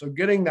going on. So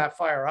getting that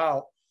fire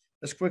out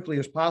as quickly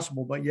as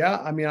possible. But yeah,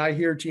 I mean, I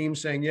hear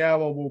teams saying, yeah,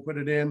 well, we'll put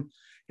it in.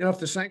 You know, if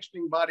the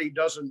sanctioning body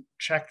doesn't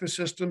check the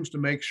systems to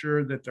make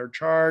sure that they're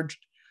charged,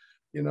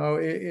 you know,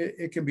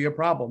 it can be a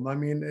problem. I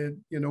mean,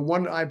 you know,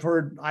 I've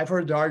heard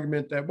the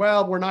argument that,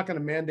 well, we're not going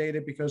to mandate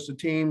it because the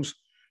teams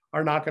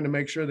are not going to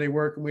make sure they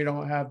work and we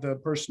don't have the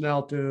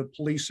personnel to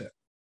police it.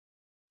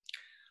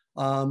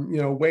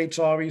 You know, weight's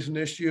always an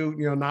issue.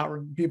 You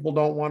know, people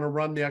don't want to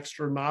run the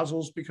extra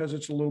nozzles because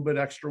it's a little bit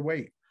extra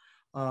weight.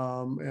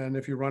 And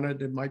if you run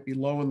it, it might be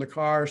low in the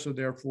car. So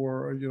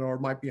therefore, you know, or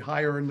it might be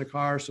higher in the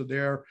car. So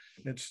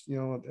it's, you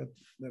know,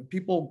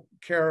 people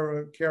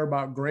care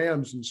about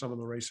grams in some of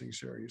the racing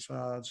series,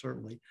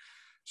 certainly.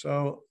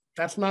 So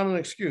that's not an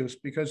excuse,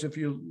 because if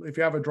you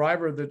have a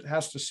driver that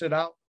has to sit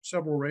out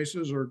several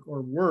races or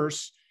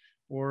worse,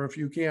 or if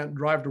you can't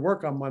drive to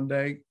work on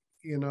Monday,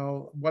 you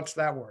know, what's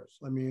that worth?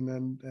 I mean,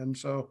 and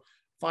so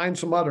find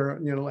some other,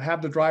 you know,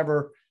 have the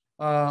driver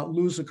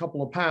lose a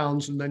couple of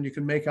pounds, and then you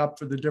can make up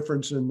for the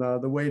difference in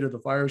the weight of the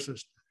fire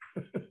system.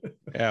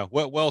 Yeah,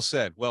 well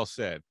said. Well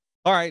said.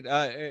 All right.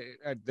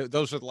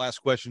 Those are the last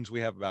questions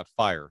we have about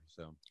fire.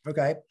 So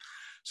okay.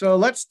 So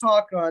let's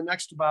talk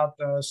next about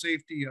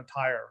safety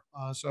attire.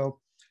 So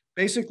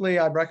basically,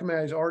 I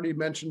recommend, I already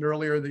mentioned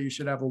earlier that you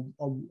should have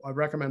I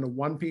recommend a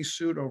one-piece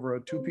suit over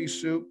a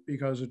two-piece suit,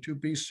 because a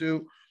two-piece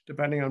suit,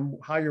 depending on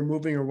how you're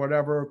moving or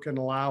whatever, can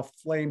allow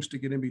flames to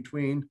get in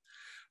between.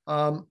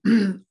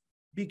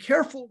 Be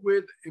careful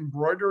with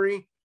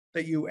embroidery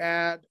that you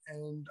add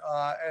and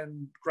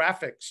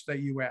graphics that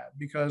you add,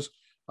 because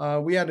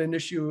we had an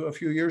issue a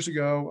few years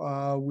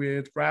ago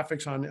with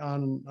graphics on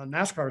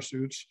NASCAR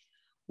suits,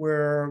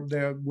 where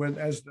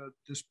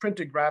this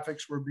printed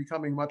graphics were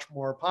becoming much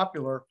more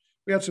popular.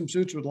 We had some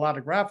suits with a lot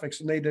of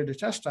graphics, and they did a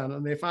test on it,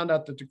 and they found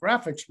out that the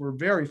graphics were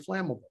very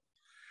flammable.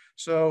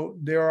 So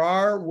there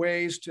are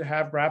ways to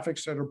have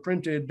graphics that are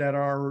printed that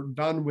are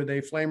done with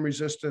a flame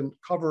resistant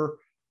cover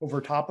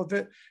over top of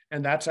it.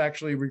 And that's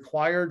actually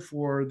required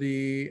for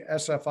the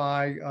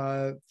SFI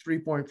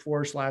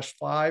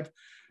 3.4/5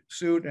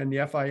 suit and the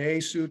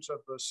FIA suits of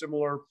a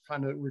similar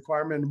kind of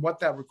requirement. And what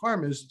that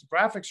requirement is, the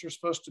graphics are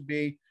supposed to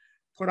be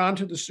put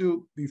onto the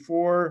suit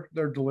before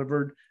they're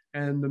delivered.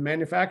 And the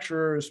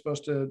manufacturer is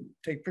supposed to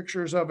take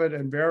pictures of it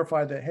and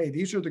verify that, hey,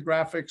 these are the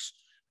graphics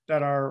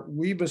that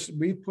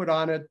we've put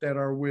on it that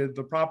are with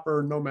the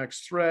proper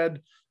Nomex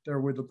thread, they're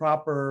with the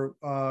proper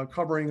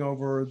covering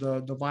over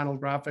the vinyl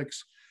graphics.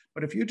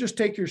 But if you just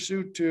take your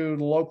suit to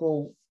the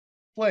local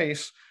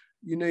place,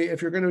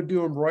 if you're going to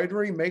do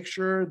embroidery, make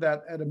sure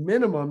that at a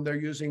minimum they're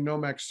using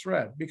Nomex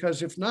thread,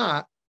 because if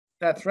not,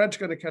 that thread's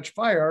going to catch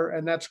fire.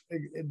 And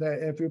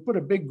if you put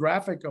a big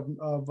graphic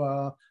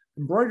of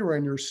embroidery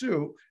in your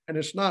suit and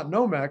it's not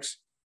Nomex,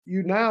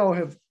 you now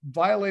have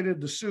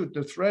violated the suit.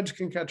 The threads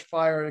can catch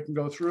fire, it can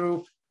go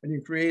through, and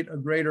you create a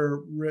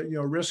greater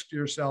risk to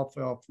yourself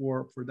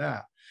for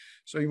that.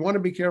 So you want to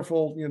be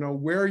careful,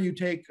 where you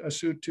take a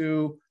suit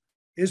to.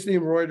 Is the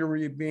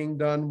embroidery being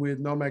done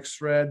with Nomex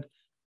thread?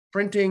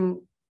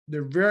 Printing,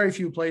 there are very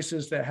few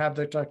places that have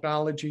the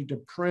technology to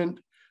print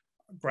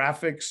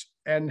graphics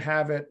and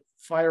have it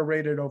fire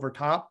rated over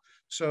top.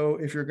 So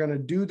if you're going to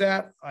do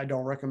that, I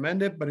don't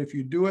recommend it. But if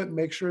you do it,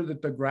 make sure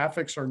that the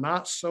graphics are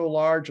not so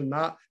large and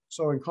not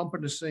so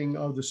encompassing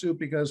of the suit,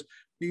 because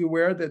be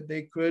aware that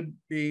they could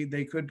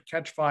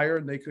catch fire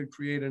and they could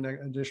create an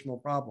additional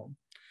problem.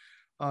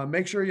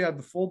 Make sure you have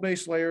the full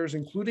base layers,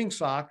 including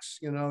socks.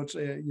 It's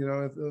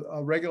if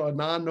a regular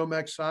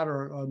non-Nomex sock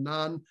or a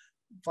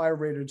non-fire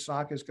rated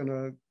sock is going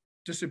to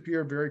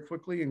disappear very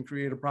quickly and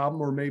create a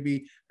problem, or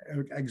maybe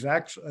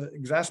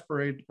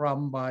exacerbate the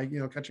problem by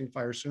catching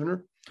fire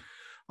sooner.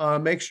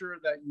 Make sure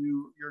that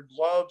your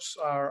gloves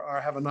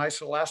have a nice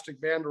elastic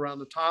band around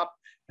the top,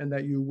 and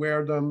that you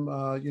wear them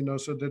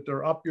so that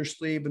they're up your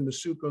sleeve and the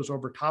suit goes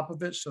over top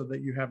of it, so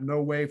that you have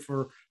no way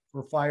for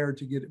fire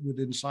to get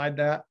inside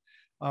that.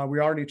 We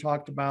already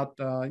talked about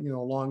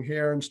long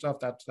hair and stuff.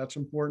 That's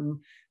important.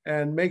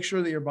 And make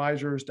sure that your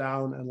visor is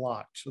down and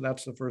locked. So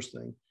that's the first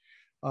thing.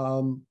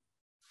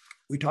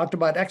 We talked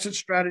about exit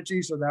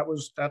strategy, so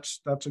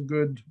that's a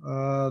good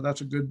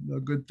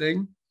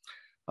thing.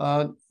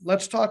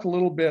 Let's talk a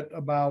little bit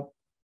about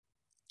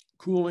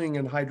cooling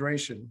and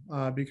hydration,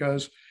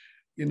 because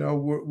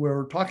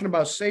we're talking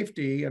about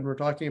safety, and we're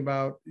talking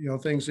about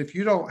things. If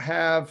you don't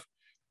have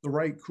the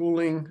right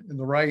cooling and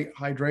the right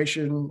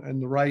hydration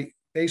and the right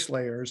base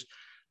layers,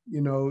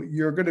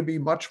 you're going to be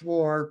much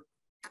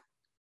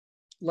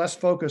less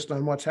focused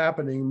on what's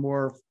happening,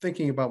 more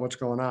thinking about what's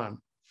going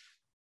on.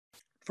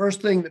 The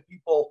first thing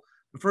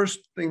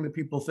that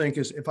people think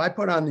is, if I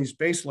put on these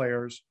base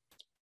layers,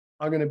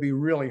 I'm going to be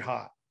really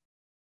hot.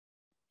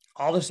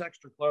 All this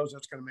extra clothes,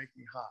 that's going to make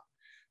me hot.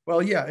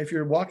 Well, yeah, if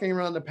you're walking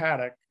around the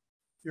paddock,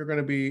 you're going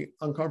to be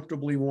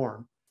uncomfortably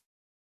warm.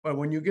 But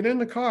when you get in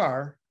the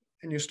car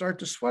and you start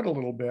to sweat a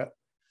little bit,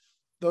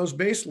 those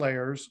base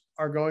layers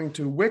are going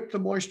to wick the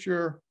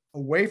moisture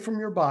away from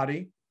your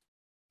body,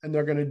 and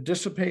they're going to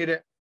dissipate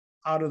it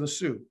out of the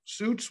suit.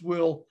 Suits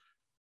will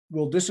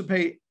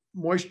dissipate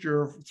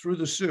moisture through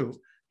the suit.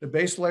 The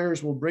base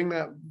layers will bring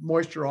that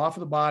moisture off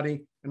of the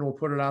body and will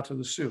put it out to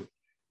the suit.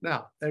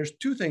 Now, there's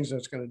two things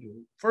that's going to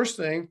do. First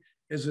thing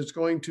is it's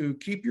going to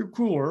keep you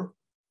cooler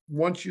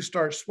once you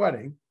start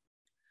sweating.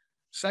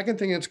 Second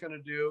thing it's going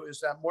to do is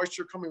that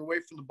moisture coming away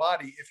from the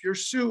body, if your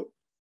suit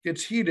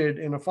gets heated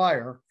in a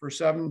fire for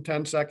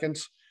 7-10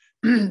 seconds,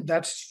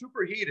 that's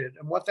superheated.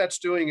 And what that's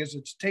doing is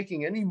it's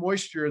taking any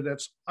moisture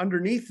that's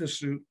underneath the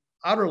suit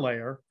outer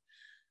layer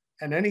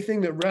and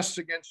anything that rests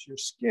against your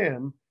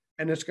skin,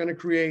 and it's going to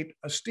create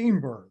a steam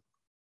burn.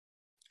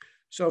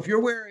 So if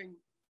you're wearing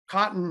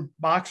cotton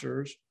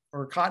boxers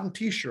or a cotton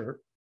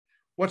t-shirt,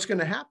 what's going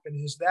to happen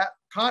is that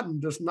cotton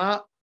does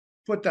not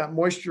put that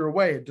moisture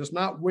away. It does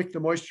not wick the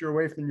moisture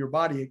away from your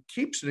body. It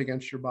keeps it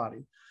against your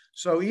body.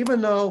 So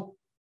even though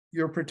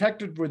you're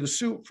protected with a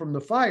suit from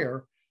the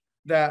fire,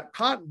 that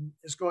cotton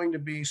is going to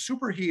be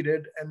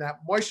superheated, and that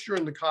moisture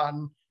in the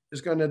cotton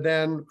is going to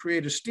then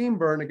create a steam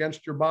burn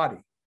against your body.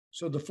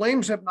 So the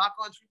flames have not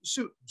gone through the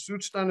suit. The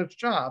suit's done its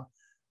job,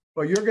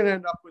 but you're going to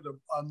end up with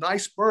a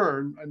nice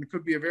burn, and it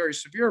could be a very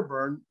severe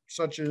burn,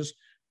 such as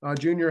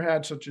Junior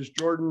had, such as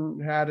Jordan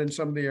had in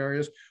some of the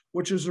areas,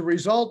 which is a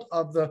result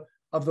of the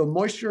of the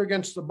moisture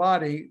against the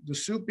body, the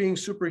suit being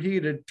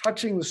superheated,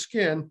 touching the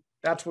skin,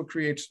 that's what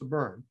creates the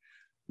burn.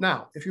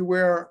 Now, if you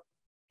wear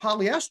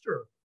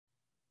polyester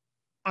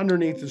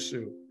underneath the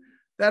suit,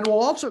 that will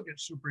also get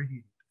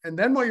superheated. And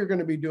then what you're going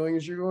to be doing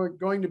is you're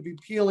going to be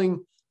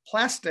peeling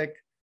plastic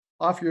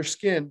off your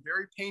skin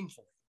very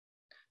painfully.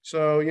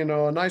 So, you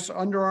know, a nice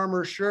Under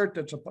Armour shirt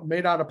that's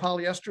made out of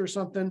polyester or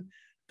something,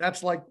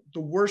 that's like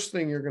the worst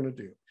thing you're going to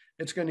do.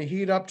 It's going to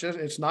heat up,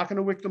 it's not going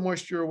to wick the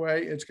moisture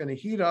away. It's going to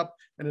heat up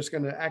and it's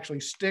going to actually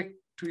stick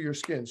to your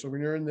skin. So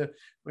when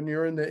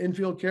you're in the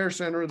infield care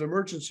center or the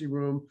emergency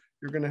room,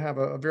 you're going to have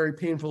a very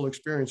painful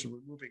experience of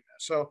removing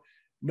that. So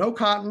no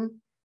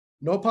cotton,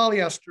 no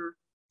polyester,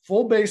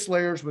 full base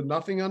layers with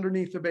nothing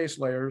underneath the base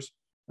layers.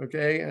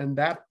 Okay. And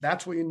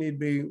that's what you need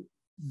to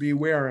be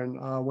wearing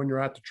when you're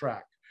at the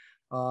track.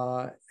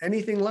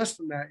 Anything less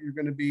than that, you're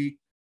going to be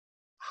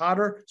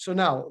hotter. So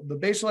now the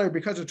base layer,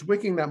 because it's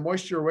wicking that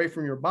moisture away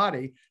from your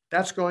body,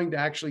 that's going to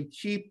actually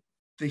keep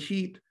the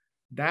heat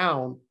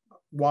down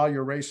while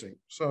you're racing.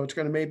 So it's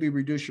going to maybe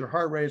reduce your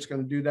heart rate. It's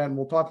going to do that. And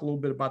we'll talk a little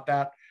bit about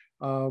that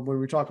when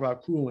we talk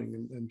about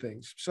cooling and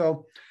things.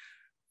 So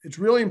it's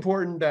really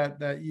important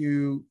that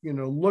you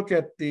look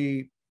at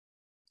the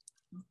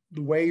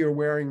way you're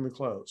wearing the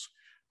clothes.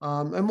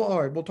 And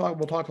we'll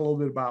talk a little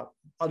bit about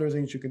other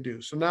things you can do.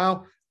 So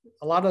now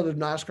a lot of the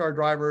NASCAR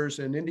drivers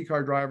and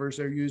IndyCar drivers,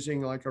 they're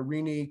using like a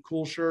Rini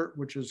Cool Shirt,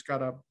 which has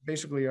got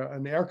basically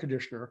an air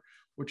conditioner,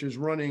 which is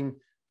running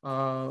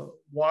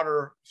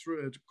water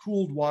through it's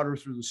cooled water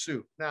through the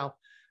suit. Now,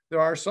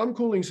 there are some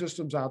cooling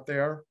systems out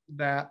there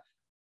that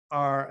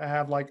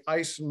have like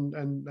ice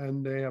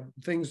and they have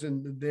things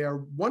in there.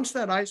 Once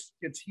that ice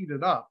gets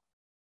heated up,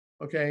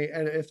 okay,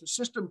 and if the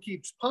system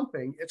keeps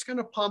pumping, it's going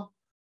to pump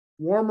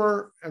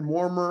warmer and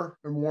warmer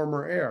and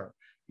warmer air.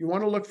 You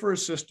want to look for a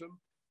system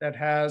that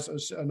has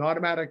an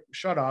automatic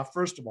shutoff,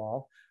 first of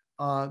all.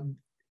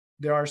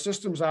 There are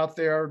systems out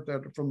there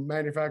that from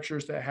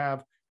manufacturers that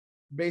have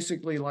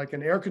basically like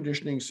an air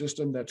conditioning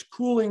system that's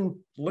cooling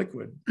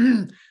liquid.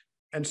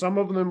 And some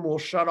of them will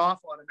shut off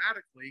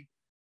automatically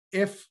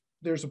if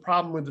there's a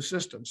problem with the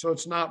system. So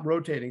it's not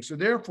rotating. So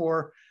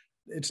therefore,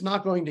 it's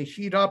not going to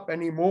heat up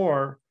any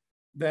more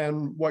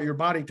than what your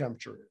body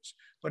temperature is.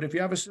 But if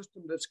you have a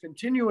system that's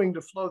continuing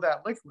to flow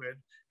that liquid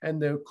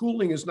and the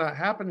cooling is not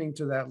happening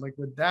to that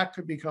liquid, that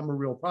could become a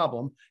real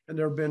problem. And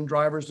there have been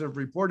drivers that have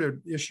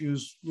reported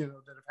issues, that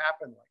have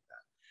happened like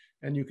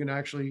that. And you can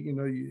actually,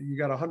 you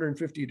got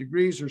 150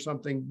 degrees or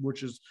something,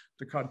 which is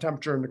the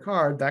temperature in the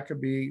car, that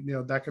could be,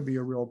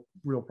 a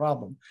real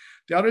problem.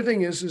 The other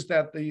thing is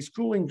that these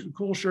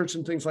cool shirts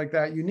and things like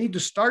that, you need to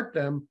start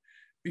them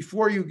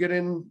before you get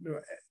in,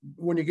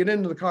 when you get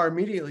into the car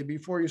immediately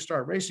before you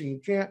start racing.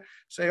 You can't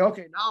say,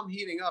 okay, now I'm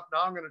heating up,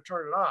 now I'm going to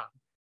turn it on.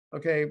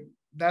 Okay,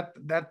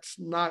 that's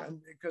not,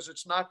 because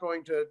it's not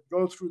going to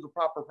go through the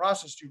proper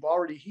process. You've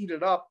already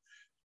heated up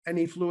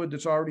any fluid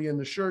that's already in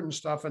the shirt and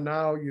stuff, and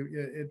now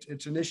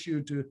it's an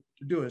issue to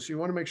do it. So you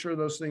want to make sure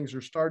those things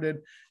are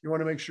started. You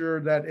want to make sure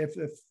that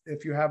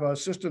if you have a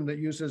system that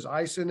uses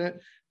ice in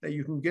it, that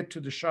you can get to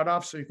the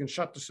shutoff so you can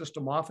shut the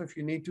system off if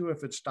you need to,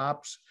 if it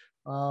stops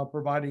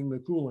providing the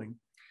cooling.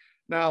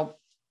 Now,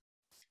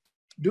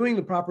 doing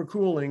the proper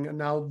cooling, and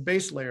now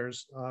base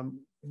layers,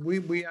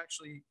 we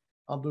actually,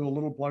 I'll do a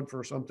little plug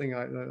for something.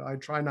 I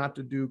try not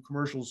to do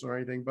commercials or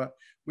anything, but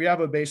we have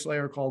a base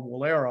layer called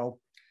Walero.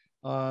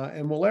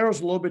 And Walero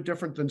is a little bit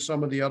different than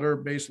some of the other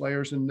base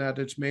layers in that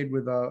it's made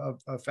with a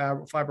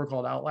fiber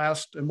called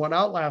Outlast. And what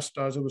Outlast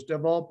does, it was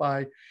developed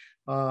by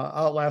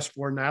Outlast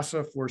for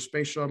NASA, for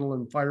space shuttle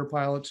and fighter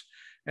pilots.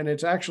 And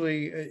it's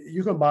actually,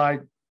 you can buy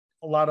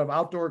a lot of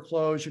outdoor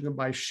clothes. You can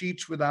buy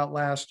sheets with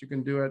Outlast. You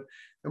can do it.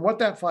 And what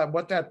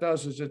that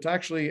does is it's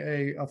actually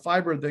a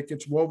fiber that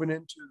gets woven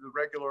into the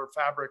regular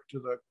fabric, to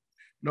the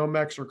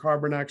Nomex or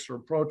Carbonex or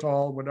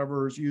Protol,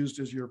 whatever is used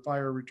as your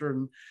fire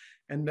retardant.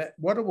 And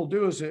what it will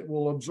do is it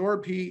will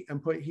absorb heat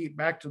and put heat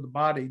back to the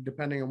body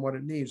depending on what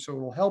it needs. So it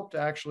will help to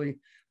actually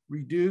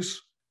reduce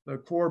the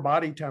core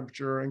body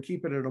temperature and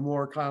keep it at a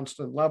more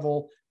constant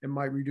level. It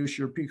might reduce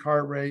your peak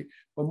heart rate,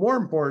 but more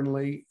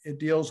importantly, it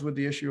deals with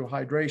the issue of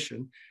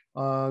hydration.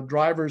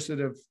 Drivers that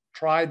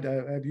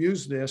have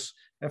used this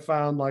have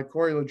found, like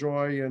Corey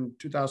LaJoie in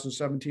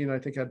 2017, I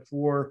think had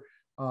four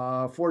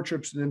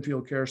trips to the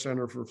infield care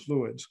center for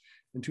fluids.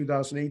 In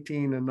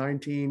 2018 and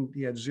 19,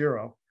 he had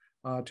 0.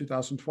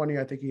 2020,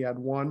 I think he had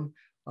 1.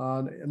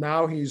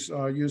 Now he's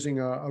using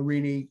a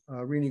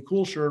Rini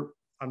Cool Shirt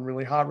on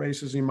really hot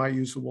races. He might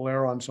use the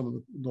Walero on some of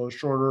those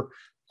shorter,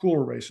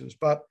 cooler races.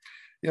 But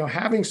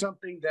having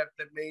something that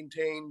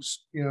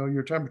maintains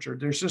your temperature.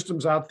 There's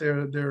systems out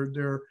there. There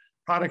are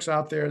products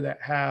out there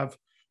that have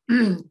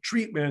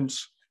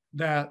treatments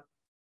that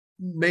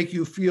make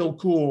you feel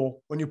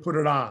cool when you put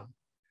it on.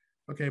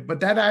 Okay, but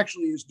that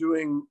actually is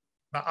doing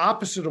the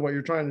opposite of what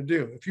you're trying to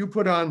do. If you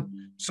put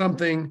on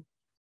something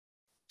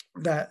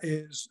that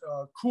is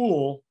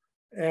cool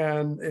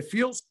and it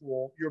feels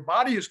cool, your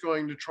body is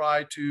going to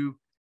try to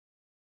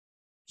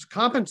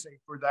compensate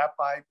for that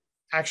by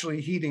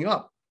actually heating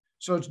up.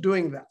 So it's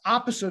doing the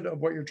opposite of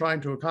what you're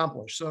trying to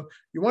accomplish. So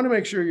you want to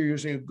make sure you're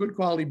using a good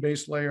quality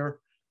base layer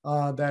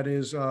that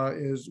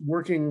is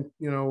working,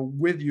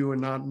 with you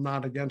and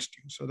not against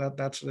you. So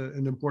that's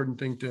an important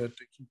thing to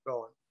keep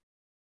going.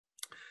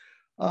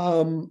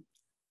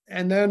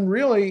 And then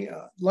really,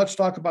 let's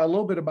talk about a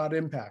little bit about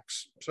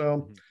impacts.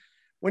 So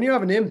when you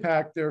have an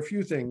impact, there are a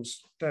few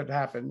things that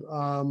happen.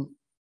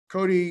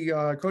 Cody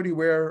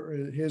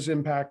Ware, his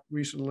impact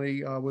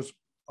recently was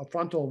a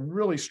frontal,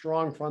 really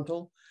strong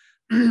frontal.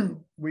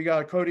 We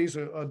got Cody's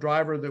a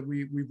driver that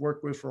we've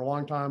worked with for a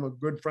long time, a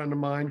good friend of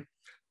mine,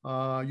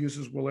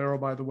 uses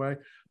Willero, by the way.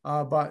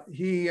 But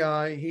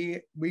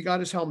we got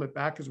his helmet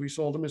back because we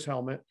sold him his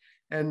helmet,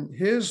 and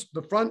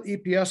the front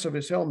EPS of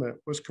his helmet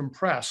was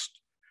compressed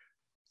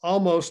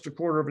almost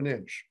 1/4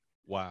 inch.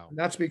 Wow. And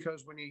that's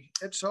because when he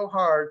hit so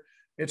hard,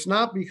 it's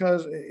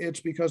because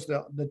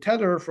the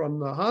tether from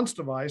the Hans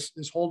device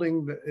is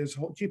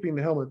keeping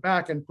the helmet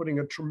back and putting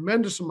a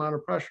tremendous amount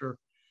of pressure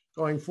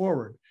going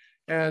forward.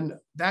 And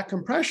that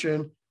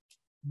compression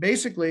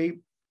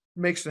basically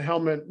makes the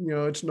helmet,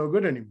 it's no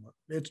good anymore.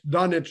 It's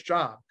done its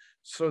job.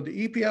 So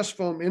the EPS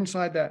foam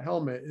inside that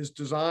helmet is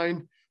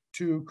designed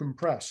to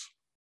compress.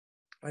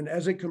 And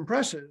as it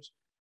compresses,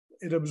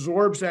 it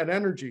absorbs that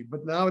energy,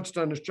 but now it's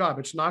done its job.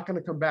 It's not going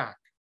to come back.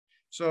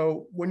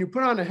 So when you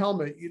put on a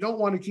helmet, you don't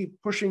want to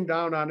keep pushing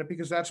down on it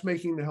because that's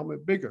making the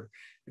helmet bigger.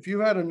 If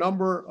you had a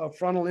number of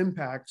frontal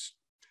impacts,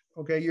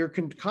 okay, you're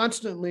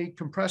constantly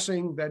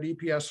compressing that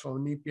EPS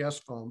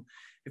foam.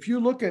 If you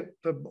look at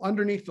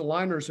underneath the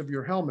liners of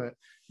your helmet,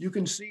 you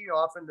can see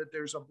often that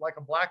there's like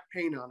a black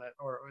paint on it,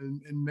 or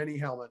in many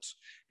helmets.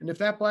 And if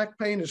that black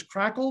paint is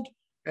crackled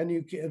and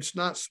it's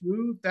not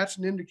smooth, that's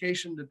an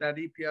indication that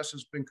EPS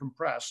has been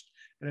compressed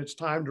and it's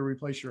time to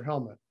replace your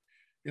helmet.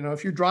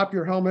 If you drop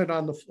your helmet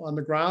on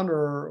the ground,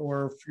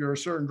 or if you're a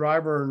certain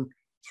driver and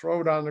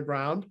throw it on the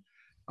ground,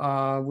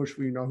 which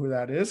we know who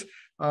that is,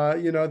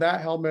 that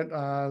helmet,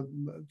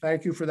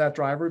 thank you for that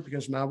driver,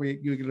 because now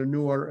you get a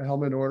new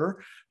helmet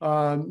order.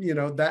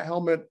 That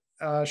helmet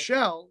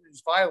shell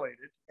is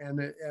violated and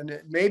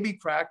it may be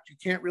cracked. You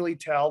can't really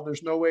tell.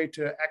 There's no way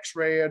to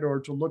x-ray it or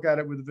to look at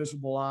it with a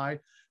visible eye.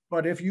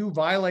 But if you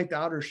violate the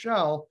outer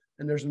shell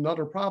and there's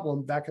another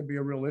problem, that could be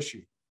a real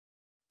issue.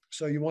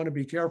 So you want to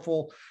be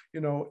careful.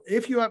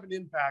 If you have an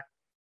impact,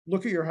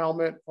 look at your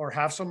helmet or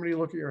have somebody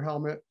look at your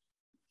helmet.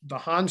 The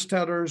Hans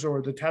tethers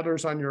or the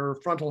tethers on your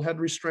frontal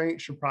head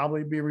restraint should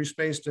probably be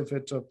respaced if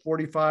it's a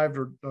 45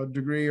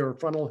 degree or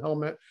frontal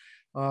helmet,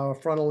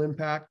 frontal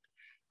impact.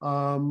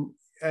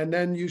 And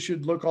then you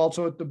should look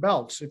also at the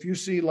belts. If you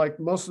see, like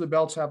most of the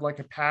belts have like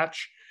a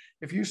patch,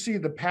 if you see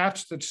the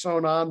patch that's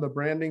sewn on, the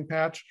branding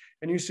patch,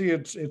 and you see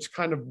it's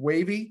kind of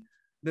wavy,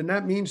 then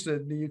that means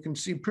that you can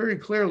see pretty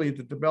clearly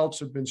that the belts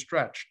have been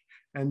stretched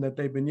and that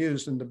they've been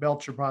used, and the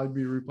belt should probably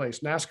be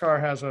replaced. NASCAR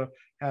has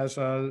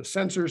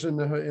sensors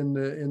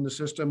in the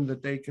system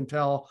that they can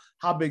tell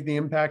how big the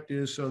impact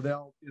is, so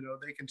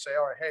they can say,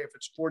 all right, hey, if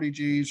it's 40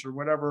 Gs or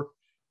whatever,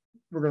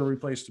 we're going to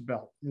replace the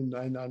belt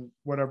and on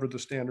whatever the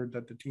standard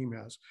that the team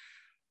has.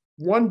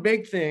 One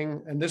big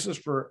thing, and this is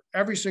for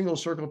every single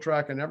circle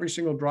track and every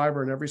single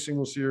driver and every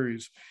single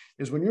series,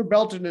 is when you're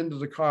belted into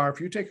the car, if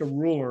you take a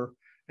ruler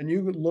and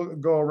you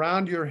go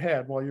around your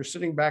head while you're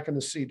sitting back in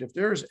the seat, if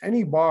there's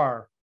any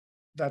bar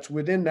that's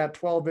within that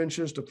 12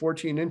 inches to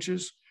 14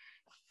 inches,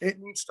 it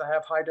needs to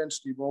have high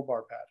density roll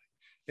bar padding.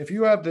 If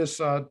you have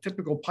this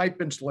typical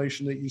pipe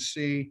installation that you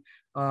see,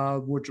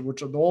 which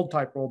are the old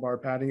type roll bar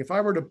padding, if I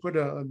were to put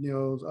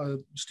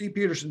Steve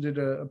Peterson did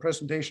a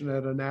presentation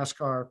at a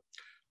NASCAR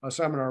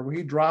seminar where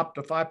he dropped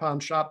a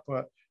 5-pound shot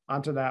put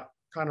onto that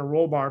kind of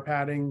roll bar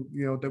padding,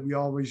 that we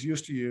always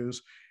used to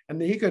use.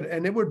 And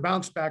it would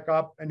bounce back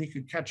up and he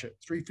could catch it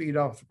 3 feet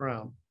off the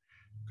ground.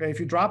 Okay, if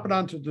you drop it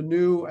onto the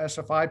new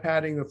SFI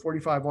padding, the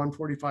 45.1,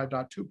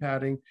 45.2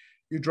 padding,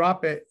 you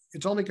drop it,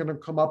 it's only going to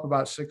come up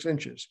about 6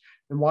 inches.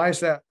 And why is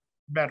that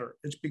better?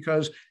 It's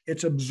because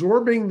it's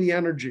absorbing the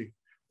energy,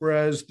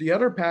 whereas the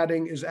other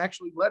padding is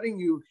actually letting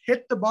you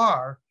hit the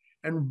bar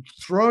and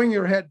throwing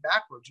your head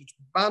backwards. It's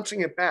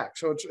bouncing it back.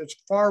 So it's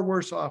far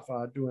worse off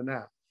doing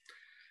that.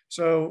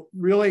 So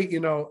really,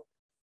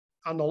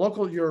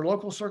 on your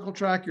local circle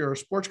track, you're a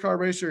sports car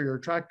racer, you're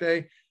a track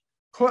day,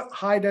 put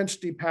high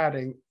density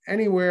padding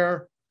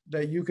anywhere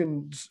that you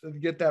can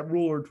get that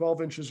ruler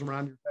 12 inches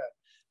around your head.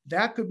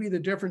 That could be the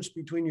difference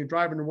between you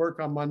driving to work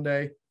on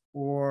Monday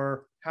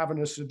or having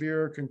a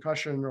severe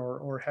concussion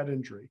or head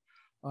injury.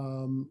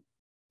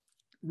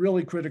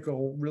 Really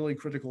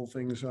critical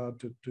things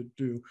to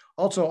do.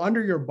 Also,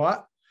 under your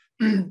butt,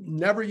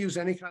 never use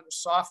any kind of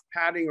soft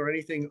padding or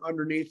anything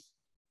underneath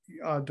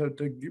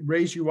to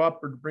raise you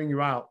up or to bring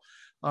you out.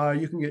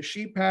 You can get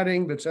sheet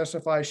padding that's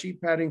SFI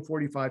sheet padding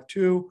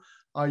 45.2.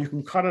 You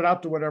can cut it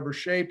out to whatever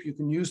shape. You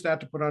can use that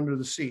to put under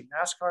the seat.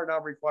 NASCAR now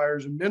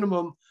requires a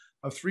minimum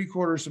of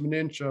 3/4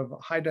 inch of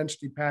high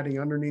density padding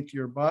underneath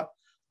your butt.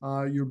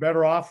 You're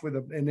better off with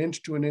an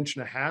inch to 1.5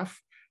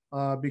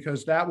 inches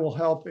because that will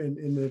help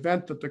in the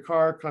event that the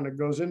car kind of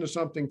goes into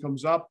something,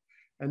 comes up,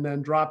 and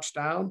then drops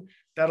down.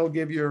 that'll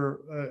give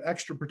you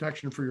extra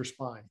protection for your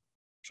spine.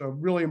 So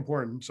really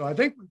important. So I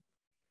think we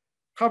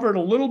covered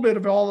a little bit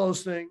of all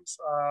those things.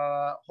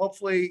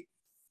 Hopefully,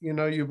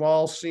 you've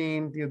all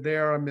seen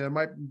there. I mean, there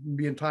might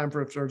be in time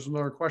for if there's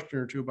another question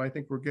or two, but I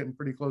think we're getting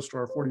pretty close to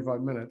our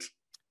 45 minutes.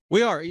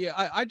 We are.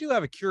 Yeah, I do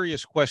have a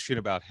curious question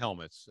about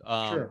helmets.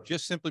 Sure.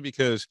 Just simply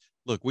because,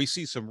 look, we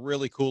see some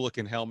really cool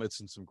looking helmets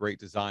and some great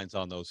designs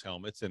on those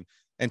helmets.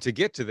 And to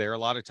get to there, a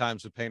lot of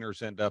times the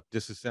painters end up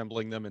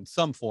disassembling them in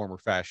some form or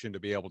fashion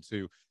to be able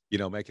to,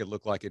 make it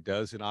look like it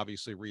does, and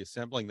obviously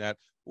reassembling that.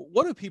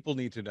 What do people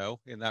need to know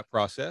in that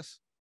process?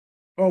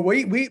 Well,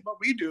 what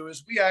we do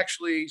is we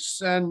actually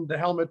send the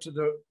helmet to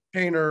the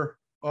painter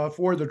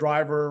for the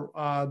driver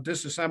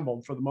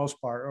disassembled for the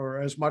most part,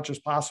 or as much as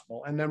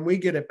possible, and then we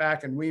get it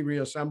back and we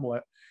reassemble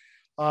it.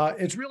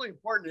 It's really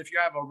important if you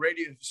have a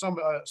radio,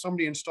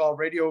 somebody install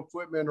radio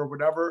equipment or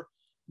whatever,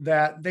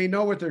 that they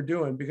know what they're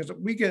doing, because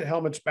we get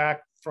helmets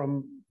back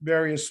from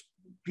various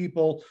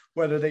people,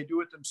 whether they do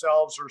it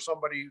themselves or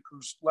somebody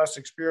who's less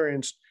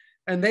experienced,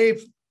 and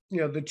they've,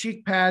 the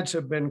cheek pads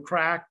have been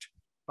cracked.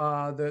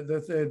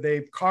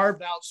 They've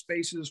carved out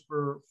spaces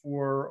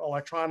for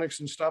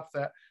electronics and stuff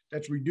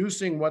that's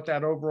reducing what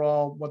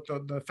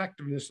the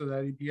effectiveness of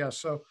that EPS.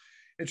 So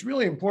it's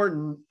really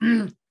important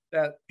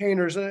that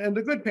painters, and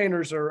the good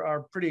painters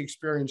are pretty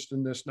experienced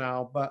in this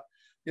now, but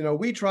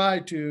we try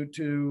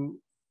to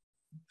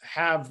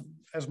have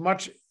as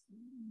much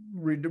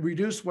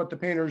reduce what the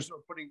painters are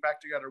putting back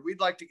together. We'd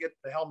like to get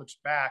the helmets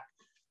back,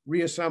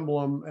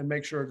 reassemble them, and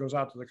make sure it goes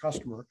out to the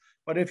customer.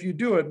 But if you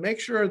do it, make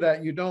sure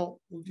that you don't,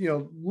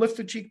 lift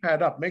the cheek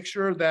pad up. Make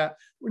sure that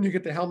when you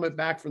get the helmet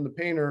back from the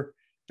painter,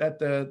 that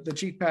the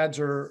cheek pads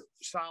are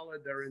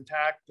solid, they're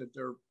intact, that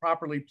they're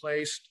properly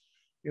placed.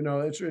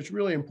 It's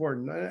really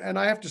important. And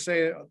I have to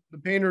say, the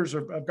painters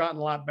have gotten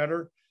a lot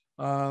better.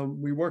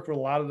 We worked with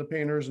a lot of the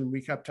painters, and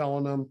we kept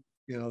telling them,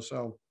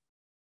 so.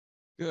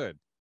 Good.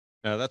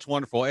 That's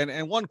wonderful.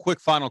 And one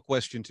quick final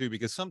question too,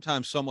 because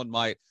sometimes someone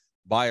might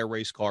buy a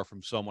race car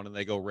from someone and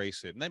they go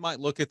race it, and they might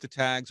look at the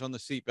tags on the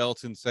seat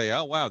belts and say,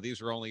 oh, wow, these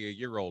are only a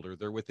year older.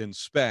 They're within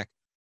spec.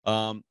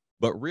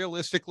 But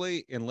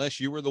realistically,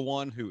 unless you were the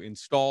one who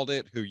installed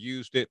it, who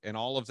used it, and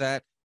all of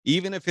that,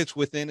 even if it's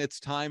within its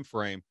time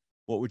frame,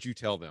 what would you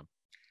tell them?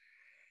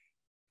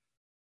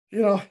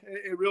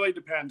 It really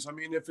depends. I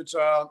mean, if it's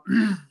a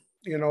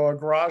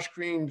garage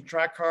clean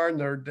track car and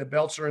the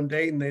belts are in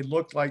date and they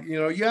look like,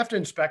 you have to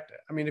inspect it.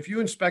 I mean, if you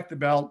inspect the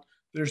belt,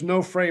 there's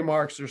no fray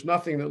marks. There's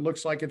nothing that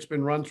looks like it's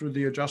been run through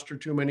the adjuster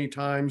too many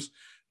times.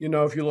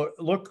 If you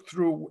look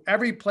through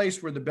every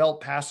place where the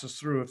belt passes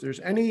through, if there's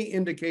any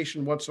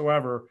indication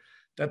whatsoever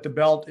that the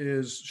belt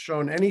is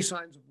shown any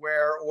signs of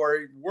wear,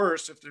 or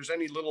worse, if there's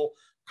any little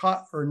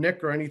cut or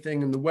nick or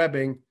anything in the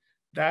webbing,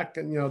 that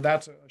can,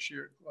 that's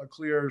a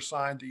clear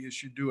sign that you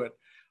should do it.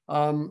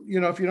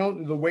 If you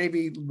don't, the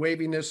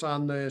waviness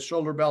on the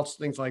shoulder belts,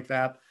 things like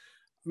that.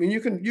 I mean,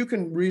 you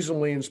can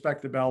reasonably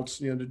inspect the belts,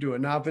 to do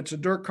it. Now, if it's a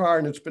dirt car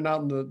and it's been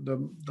out in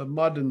the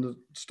mud and the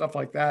stuff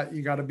like that,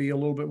 you got to be a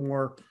little bit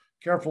more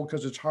careful,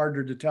 because it's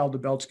harder to tell. The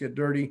belts get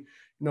dirty.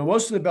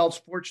 Most of the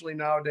belts, fortunately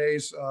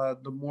nowadays,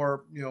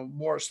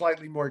 the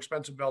slightly more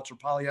expensive belts are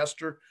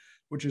polyester,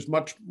 which is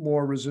much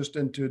more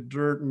resistant to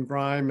dirt and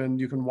grime, and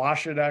you can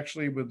wash it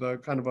actually with a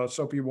kind of a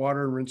soapy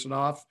water and rinse it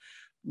off.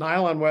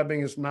 Nylon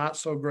webbing is not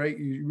so great.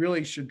 You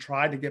really should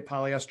try to get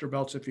polyester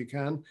belts if you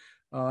can.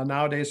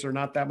 Nowadays, they're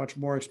not that much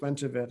more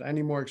expensive,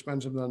 any more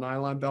expensive than a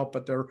nylon belt,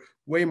 but they're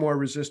way more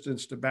resistant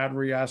to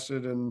battery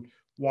acid and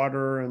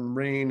water and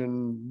rain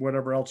and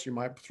whatever else you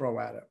might throw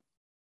at it.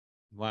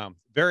 Wow.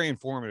 Very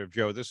informative,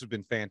 Joe. This has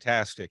been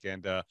fantastic.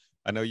 And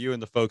I know you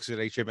and the folks at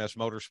HMS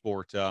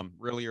Motorsport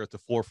really are at the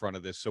forefront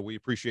of this. So we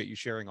appreciate you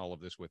sharing all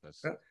of this with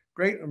us. Yeah,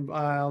 great.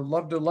 I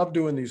love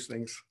doing these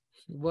things.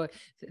 Well,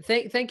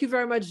 thank you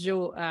very much,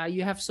 Joe.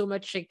 You have so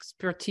much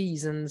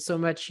expertise and so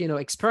much,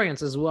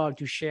 experience as well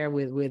to share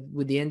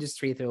with the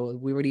industry. So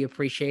we really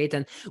appreciate.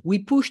 And we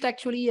pushed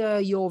actually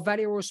your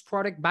Valeros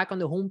product back on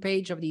the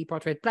homepage of the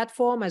ePortrait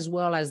platform, as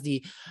well as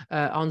the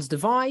ONS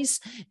device.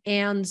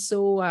 And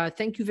so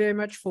thank you very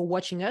much for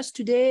watching us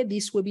today.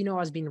 This webinar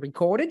has been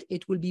recorded.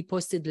 It will be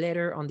posted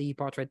later on the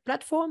ePortrait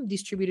platform,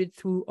 distributed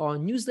through our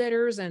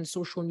newsletters and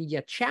social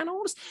media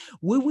channels.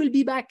 We will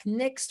be back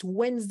next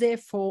Wednesday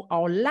for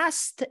our last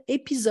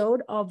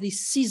episode of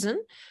this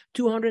season,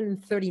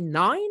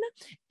 239,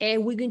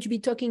 and we're going to be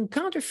talking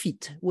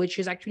counterfeit, which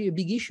is actually a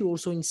big issue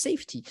also in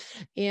safety.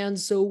 And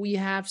so we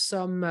have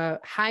some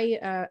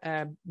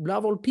high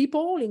level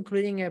people,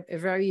 including a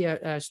very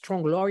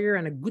strong lawyer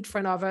and a good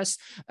friend of us,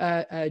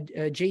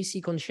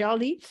 JC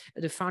Conchaldi,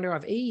 the founder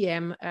of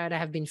AEM, that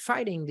have been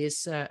fighting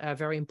this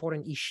very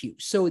important issue.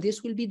 So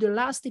this will be the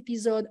last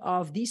episode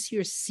of this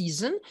year's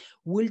season.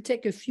 We'll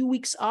take a few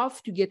weeks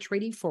off to get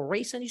ready for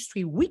Race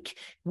Industry Week.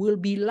 We'll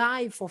be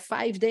live for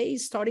 5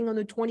 days starting on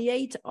the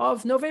 28th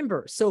of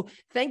November. So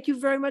thank you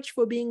very much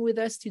for being with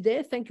us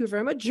today. Thank you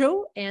very much,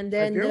 Joe. And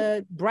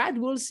then Brad,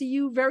 we'll see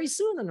you very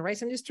soon on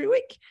Race Industry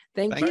Week.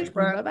 Thank you.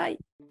 Brad. Bye-bye.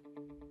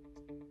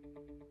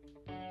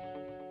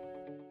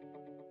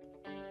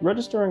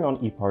 Registering on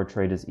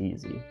eParTrade is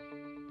easy.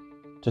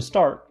 To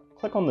start,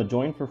 click on the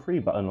Join for Free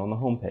button on the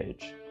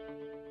homepage.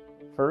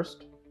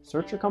 First,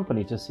 search your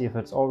company to see if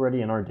it's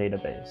already in our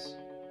database.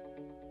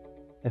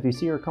 If you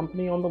see your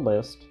company on the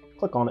list,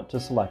 click on it to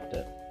select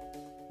it.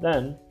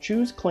 Then,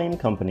 choose Claim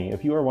Company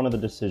if you are one of the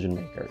decision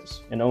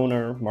makers, an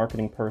owner,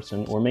 marketing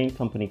person, or main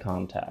company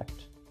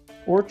contact.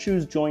 Or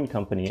choose Join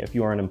Company if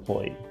you are an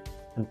employee,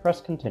 and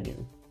press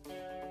Continue.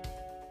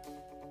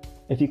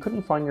 If you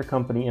couldn't find your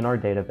company in our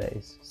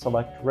database,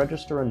 select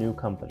Register a New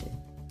Company.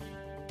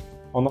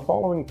 On the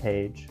following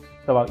page,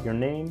 fill out your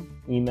name,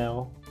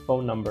 email,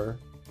 phone number,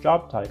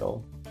 job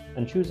title,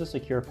 and choose a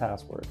secure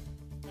password.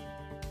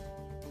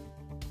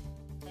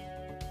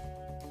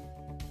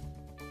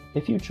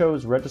 If you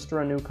chose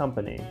Register a New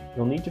Company,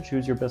 you'll need to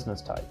choose your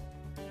business type.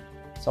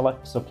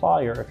 Select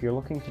Supplier if you're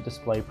looking to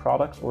display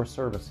products or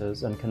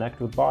services and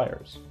connect with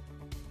buyers.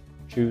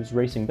 Choose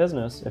Racing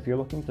Business if you're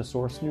looking to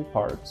source new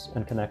parts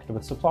and connect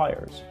with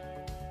suppliers.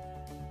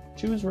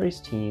 Choose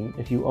Race Team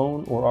if you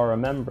own or are a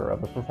member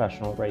of a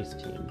professional race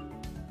team.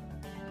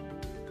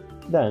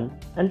 Then,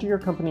 enter your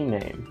company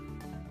name.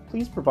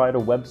 Please provide a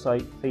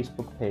website,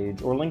 Facebook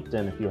page, or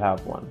LinkedIn if you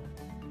have one,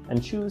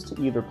 and choose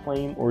to either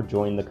claim or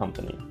join the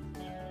company.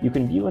 You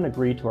can view and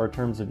agree to our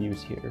terms of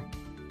use here.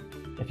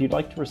 If you'd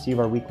like to receive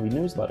our weekly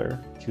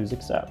newsletter, choose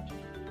Accept.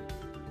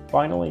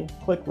 Finally,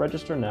 click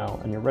Register Now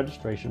and your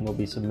registration will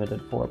be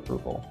submitted for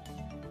approval.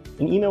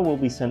 An email will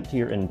be sent to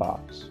your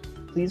inbox.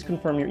 Please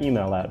confirm your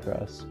email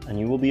address and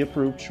you will be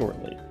approved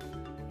shortly.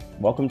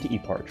 Welcome to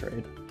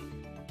eParTrade.